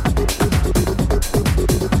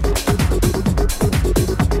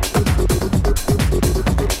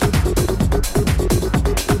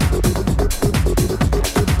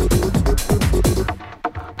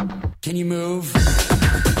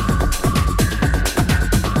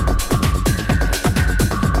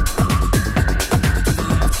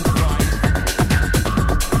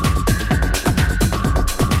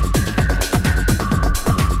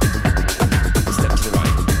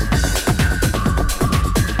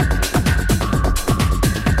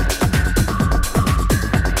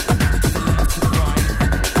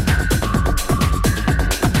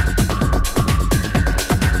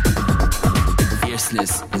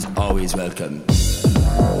 always welcome.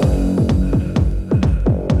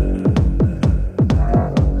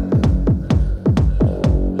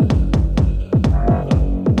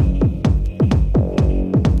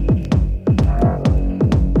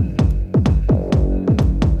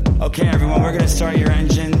 Okay, everyone, we're going to start your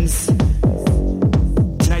engines.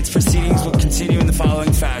 Tonight's proceedings will continue in the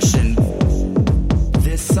following fashion.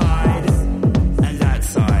 This side and that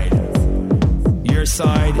side. Your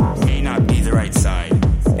side may not be the right side.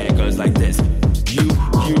 And it goes like this. You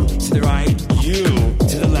to the right, you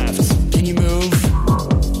to the left. Can you move?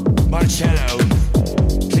 Marcello,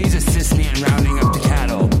 please assist me in rounding up the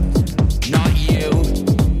cattle. Not you,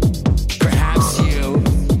 perhaps you,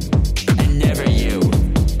 and never you.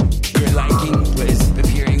 Your liking was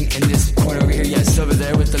appearing in this corner over here. Yes, over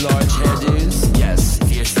there with the large hairdos. Yes,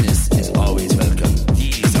 fierceness is always welcome.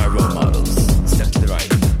 These are role models. Step to the right.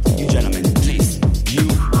 You gentlemen, please. You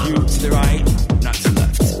to the right, not to the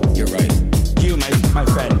left. You're right. You, my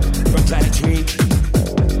friend, from Planet Tree.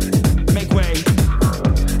 Make way.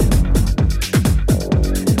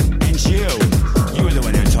 And you are the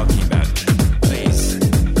one they're talking about. Please.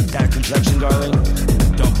 That complexion, darling,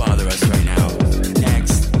 don't bother us right now.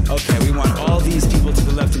 Next. Okay, we want all these people to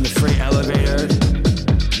the left in the freight elevator.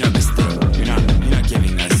 No, this thing, you're not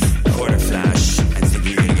giving us quarter flash and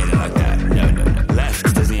thinking you're gonna get it like that. No.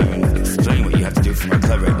 Left doesn't even explain what you have to do from our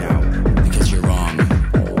club right now because you're wrong.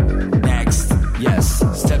 Next, yes,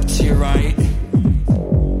 step to your right.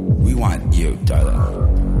 We want you, darling.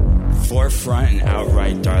 Forefront and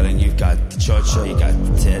outright, darling. You've got the chocho, you got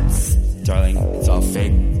the tits, darling. It's all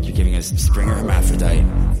fake. You're giving us Springer hermaphrodite.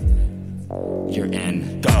 You're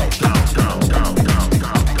in. Go.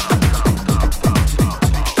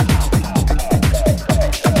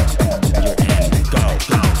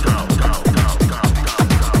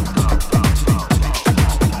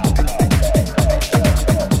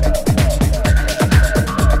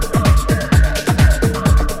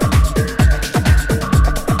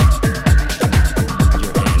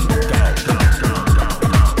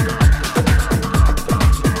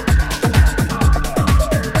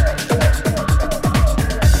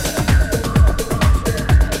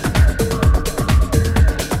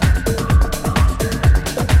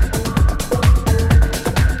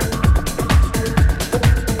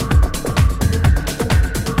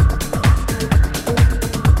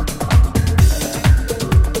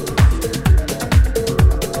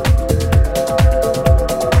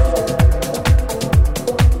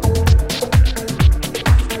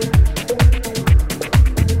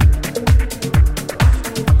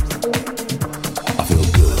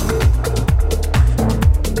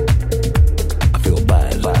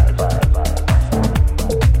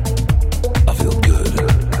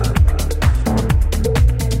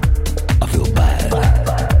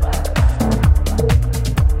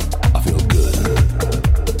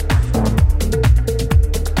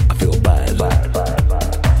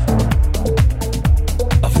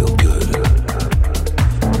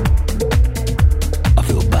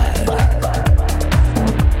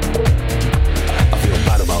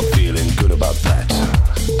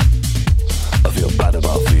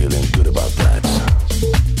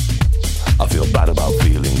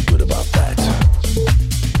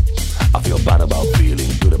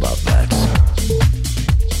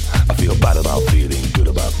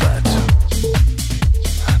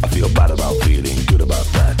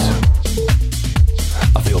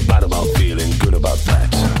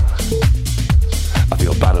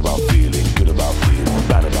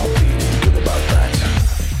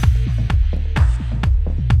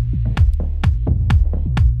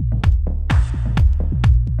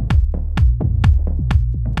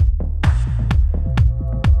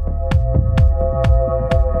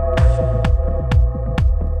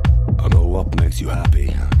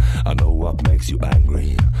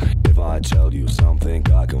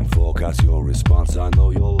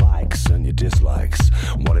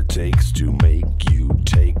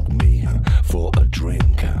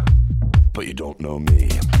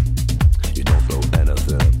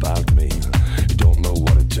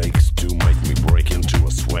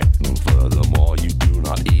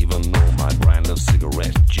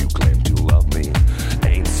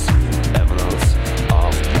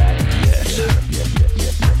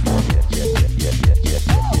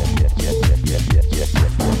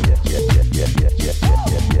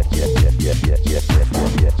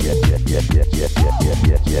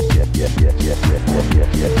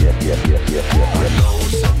 I know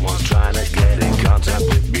someone's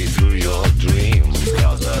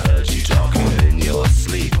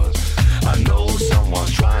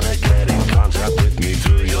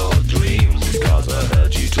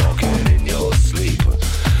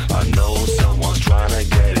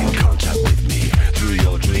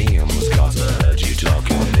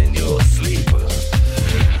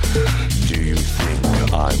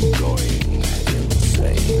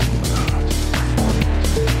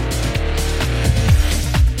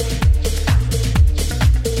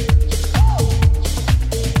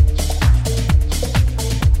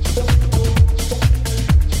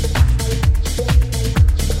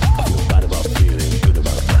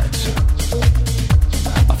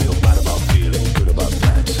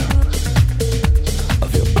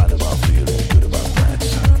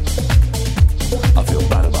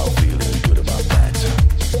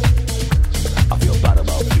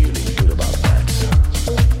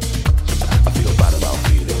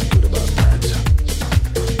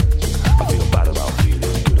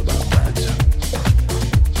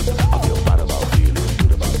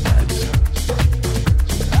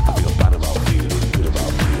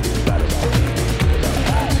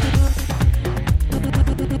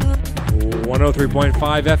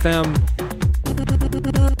 103.5 FM.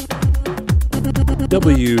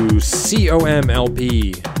 WCOMLP,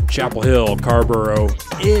 Chapel Hill, Carborough.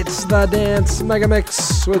 It's the Dance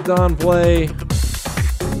Megamix with Don Play.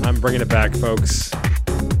 I'm bringing it back, folks.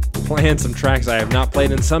 Playing some tracks I have not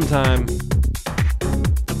played in some time.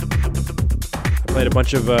 I played a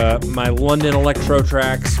bunch of my London electro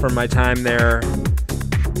tracks from my time there.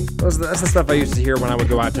 That's the stuff I used to hear when I would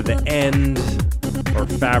go out to the End, or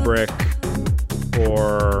Fabric,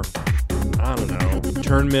 or, I don't know,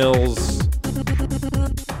 Turnmills,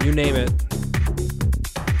 you name it.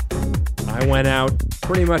 I went out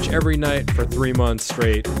pretty much every night for 3 months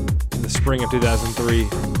straight in the spring of 2003.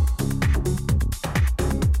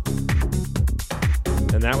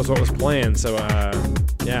 And that was what was playing, so,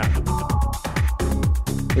 yeah.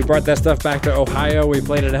 We brought that stuff back to Ohio. We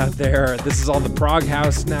played it out there. This is all the prog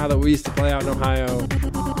house now that we used to play out in Ohio.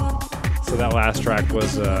 So that last track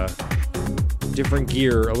was different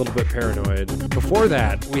gear, a little bit Paranoid. Before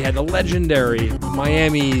that, we had the legendary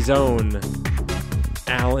Miami's own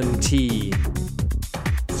Alan T.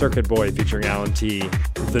 Circuit Boy featuring Alan T.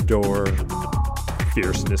 The Door.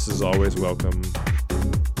 Fierceness is always welcome.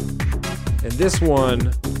 And this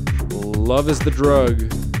one, Love is the Drug,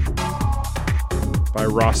 by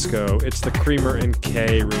Roscoe. It's the Creamer and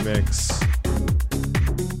K remix.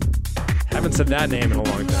 Haven't said that name in a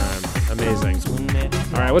long time. Amazing.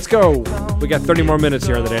 Alright, let's go. We got 30 more minutes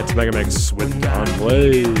here on the Dance Megamix with Don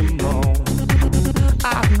Play.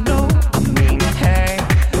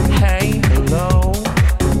 Hey, hello.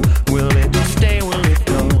 Will it stay? Will it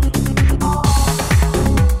go?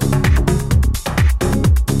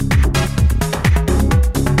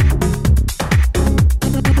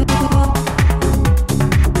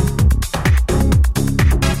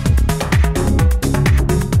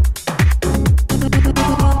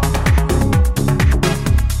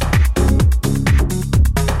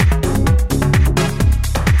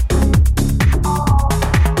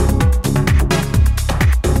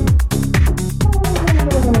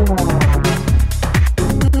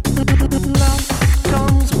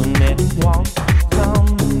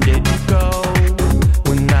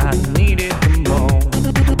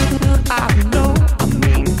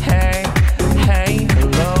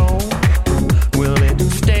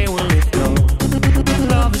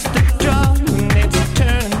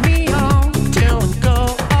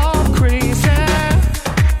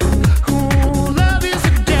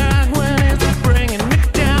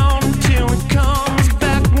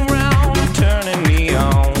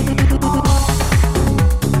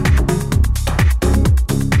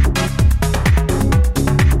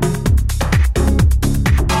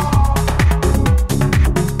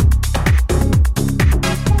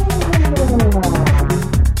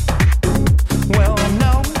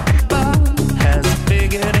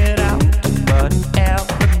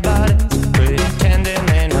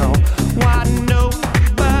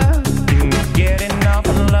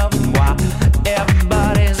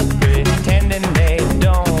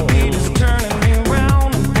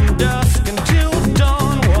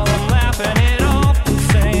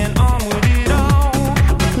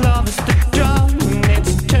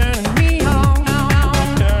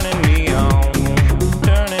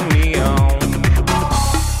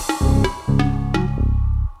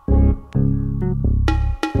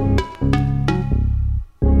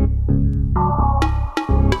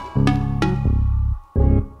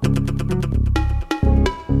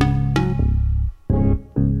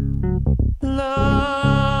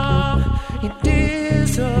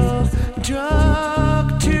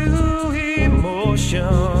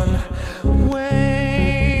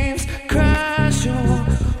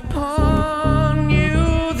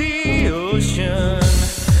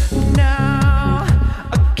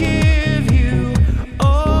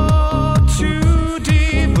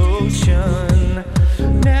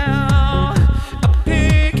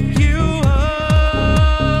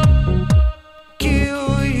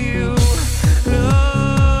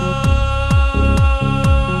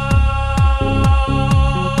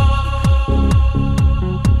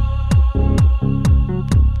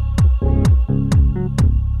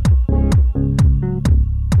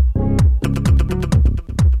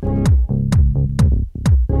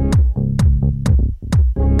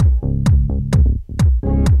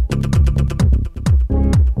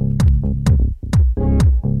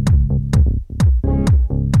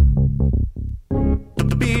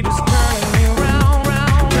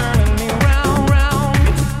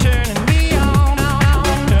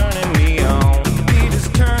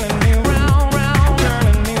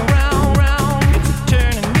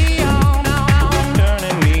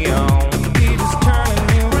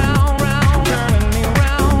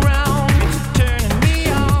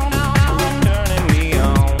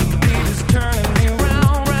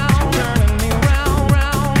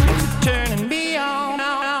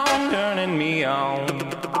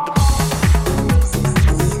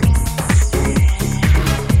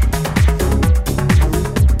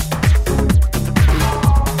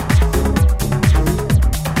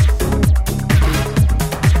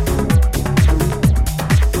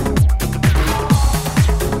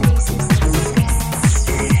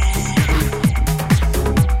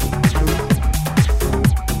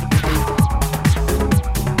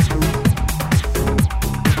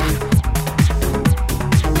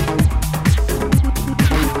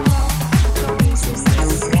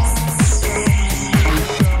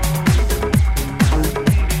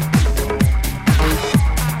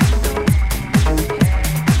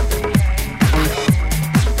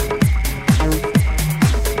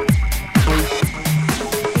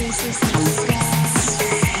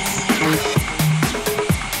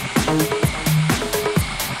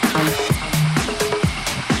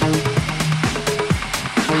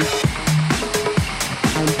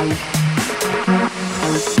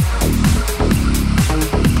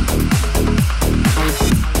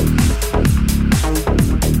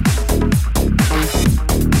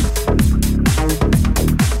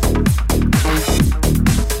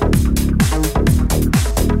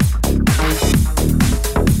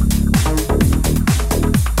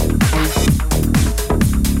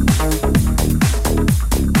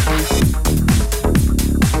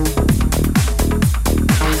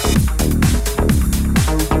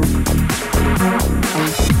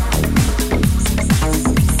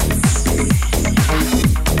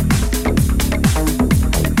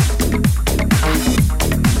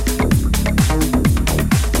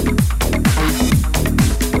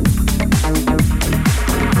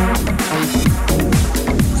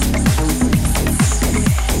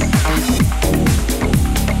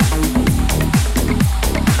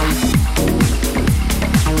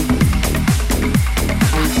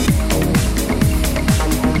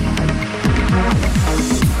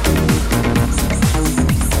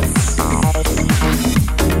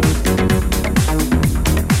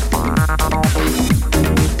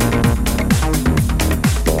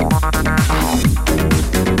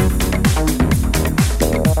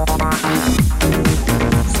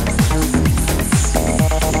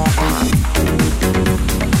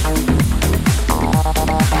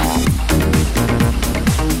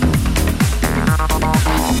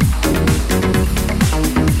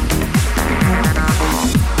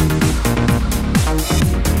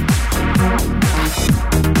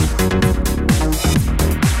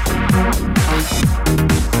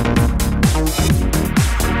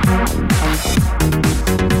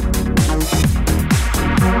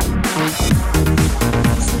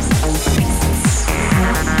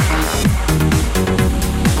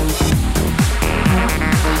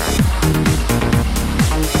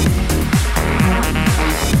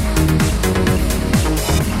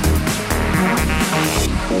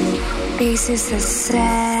 This is a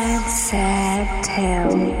sad, sad tale.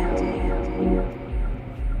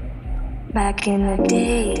 Back in the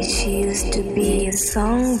day, she used to be a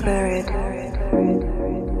songbird,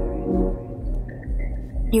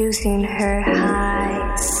 using her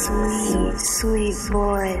high, sweet, sweet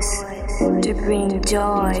voice to bring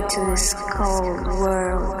joy to this cold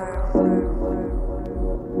world.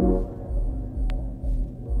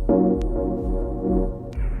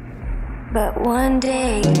 But one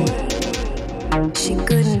day, she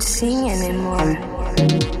couldn't sing anymore.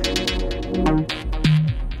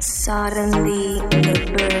 Suddenly, the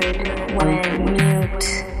bird went mute.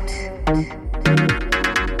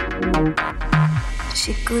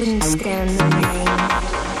 She couldn't stand the pain.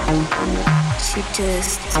 She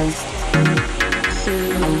just flew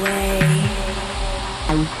away,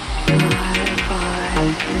 far, far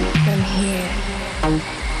from here.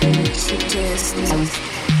 She just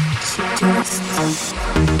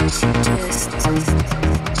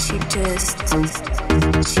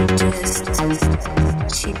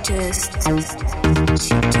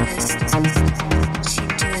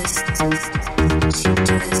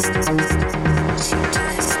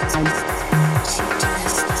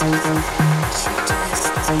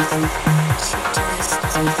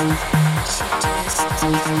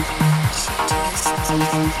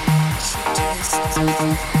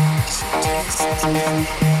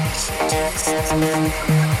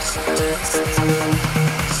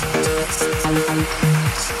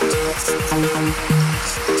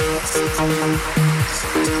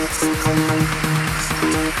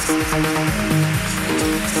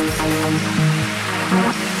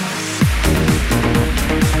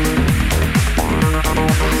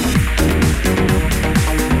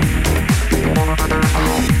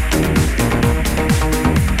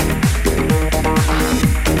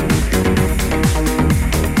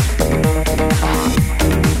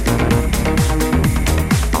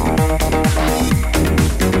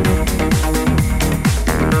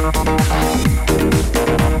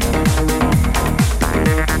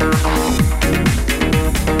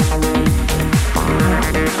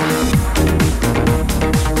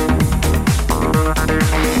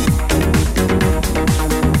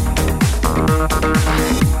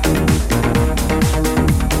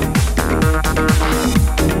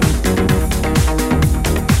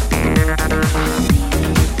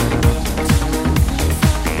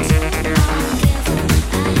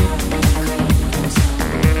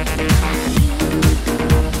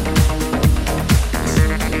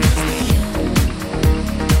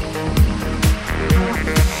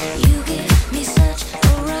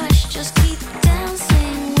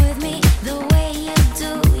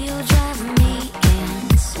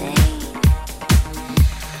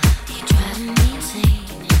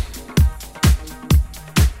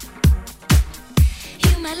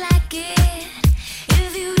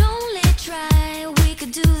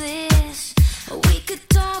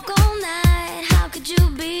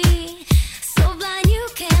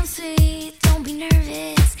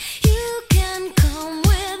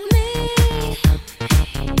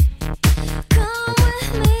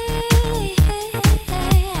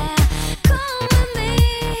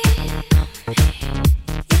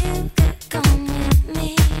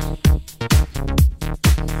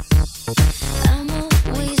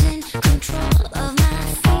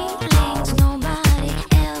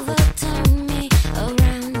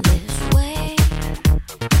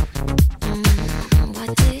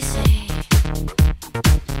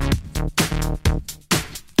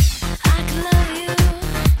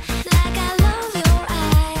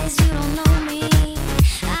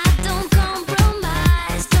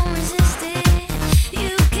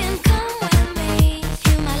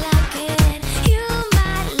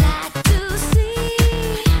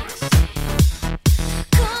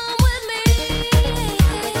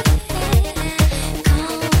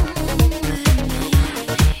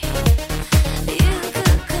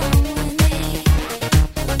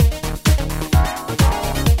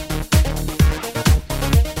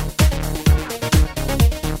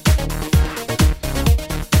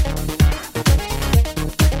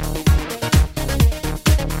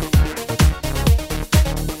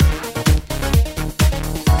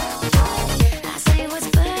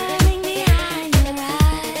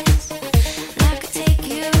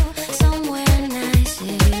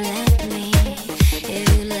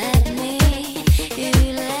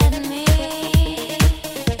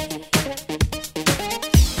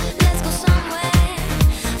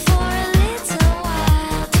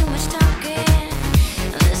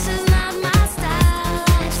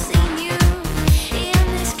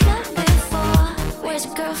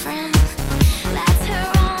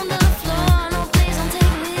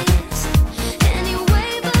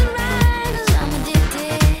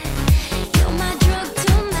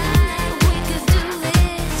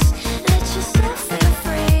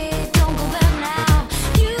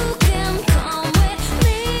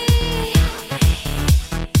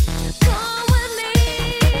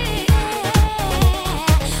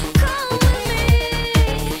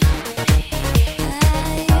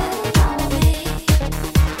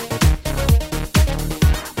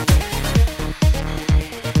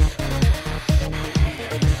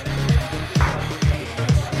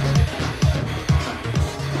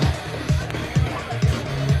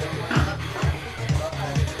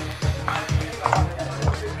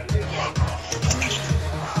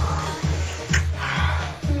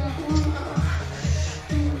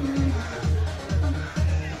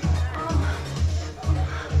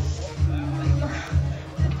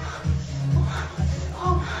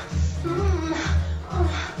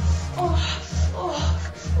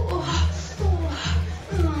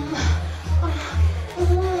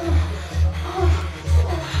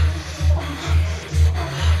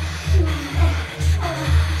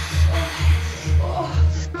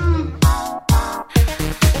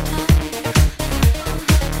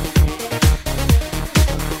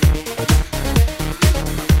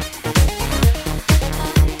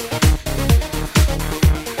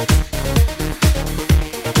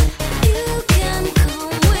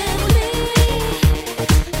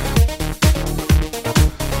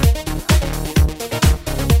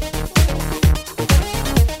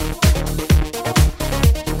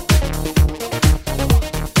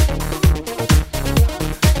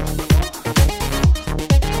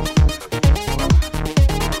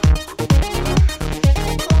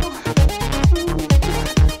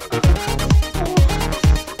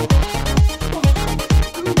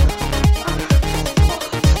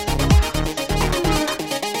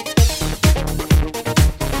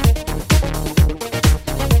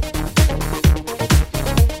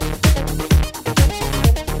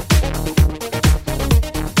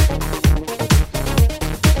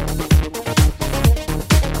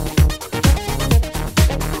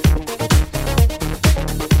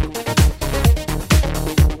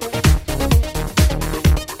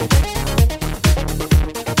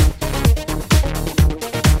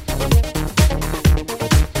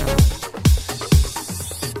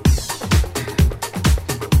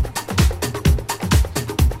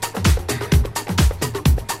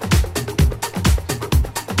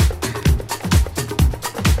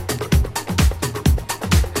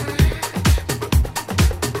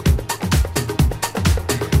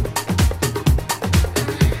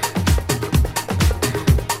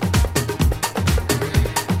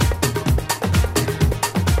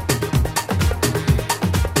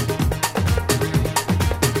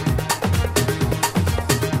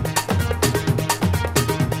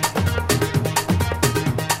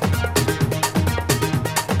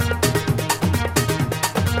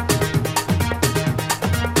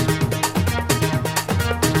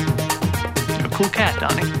cool cat,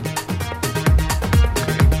 Donnie.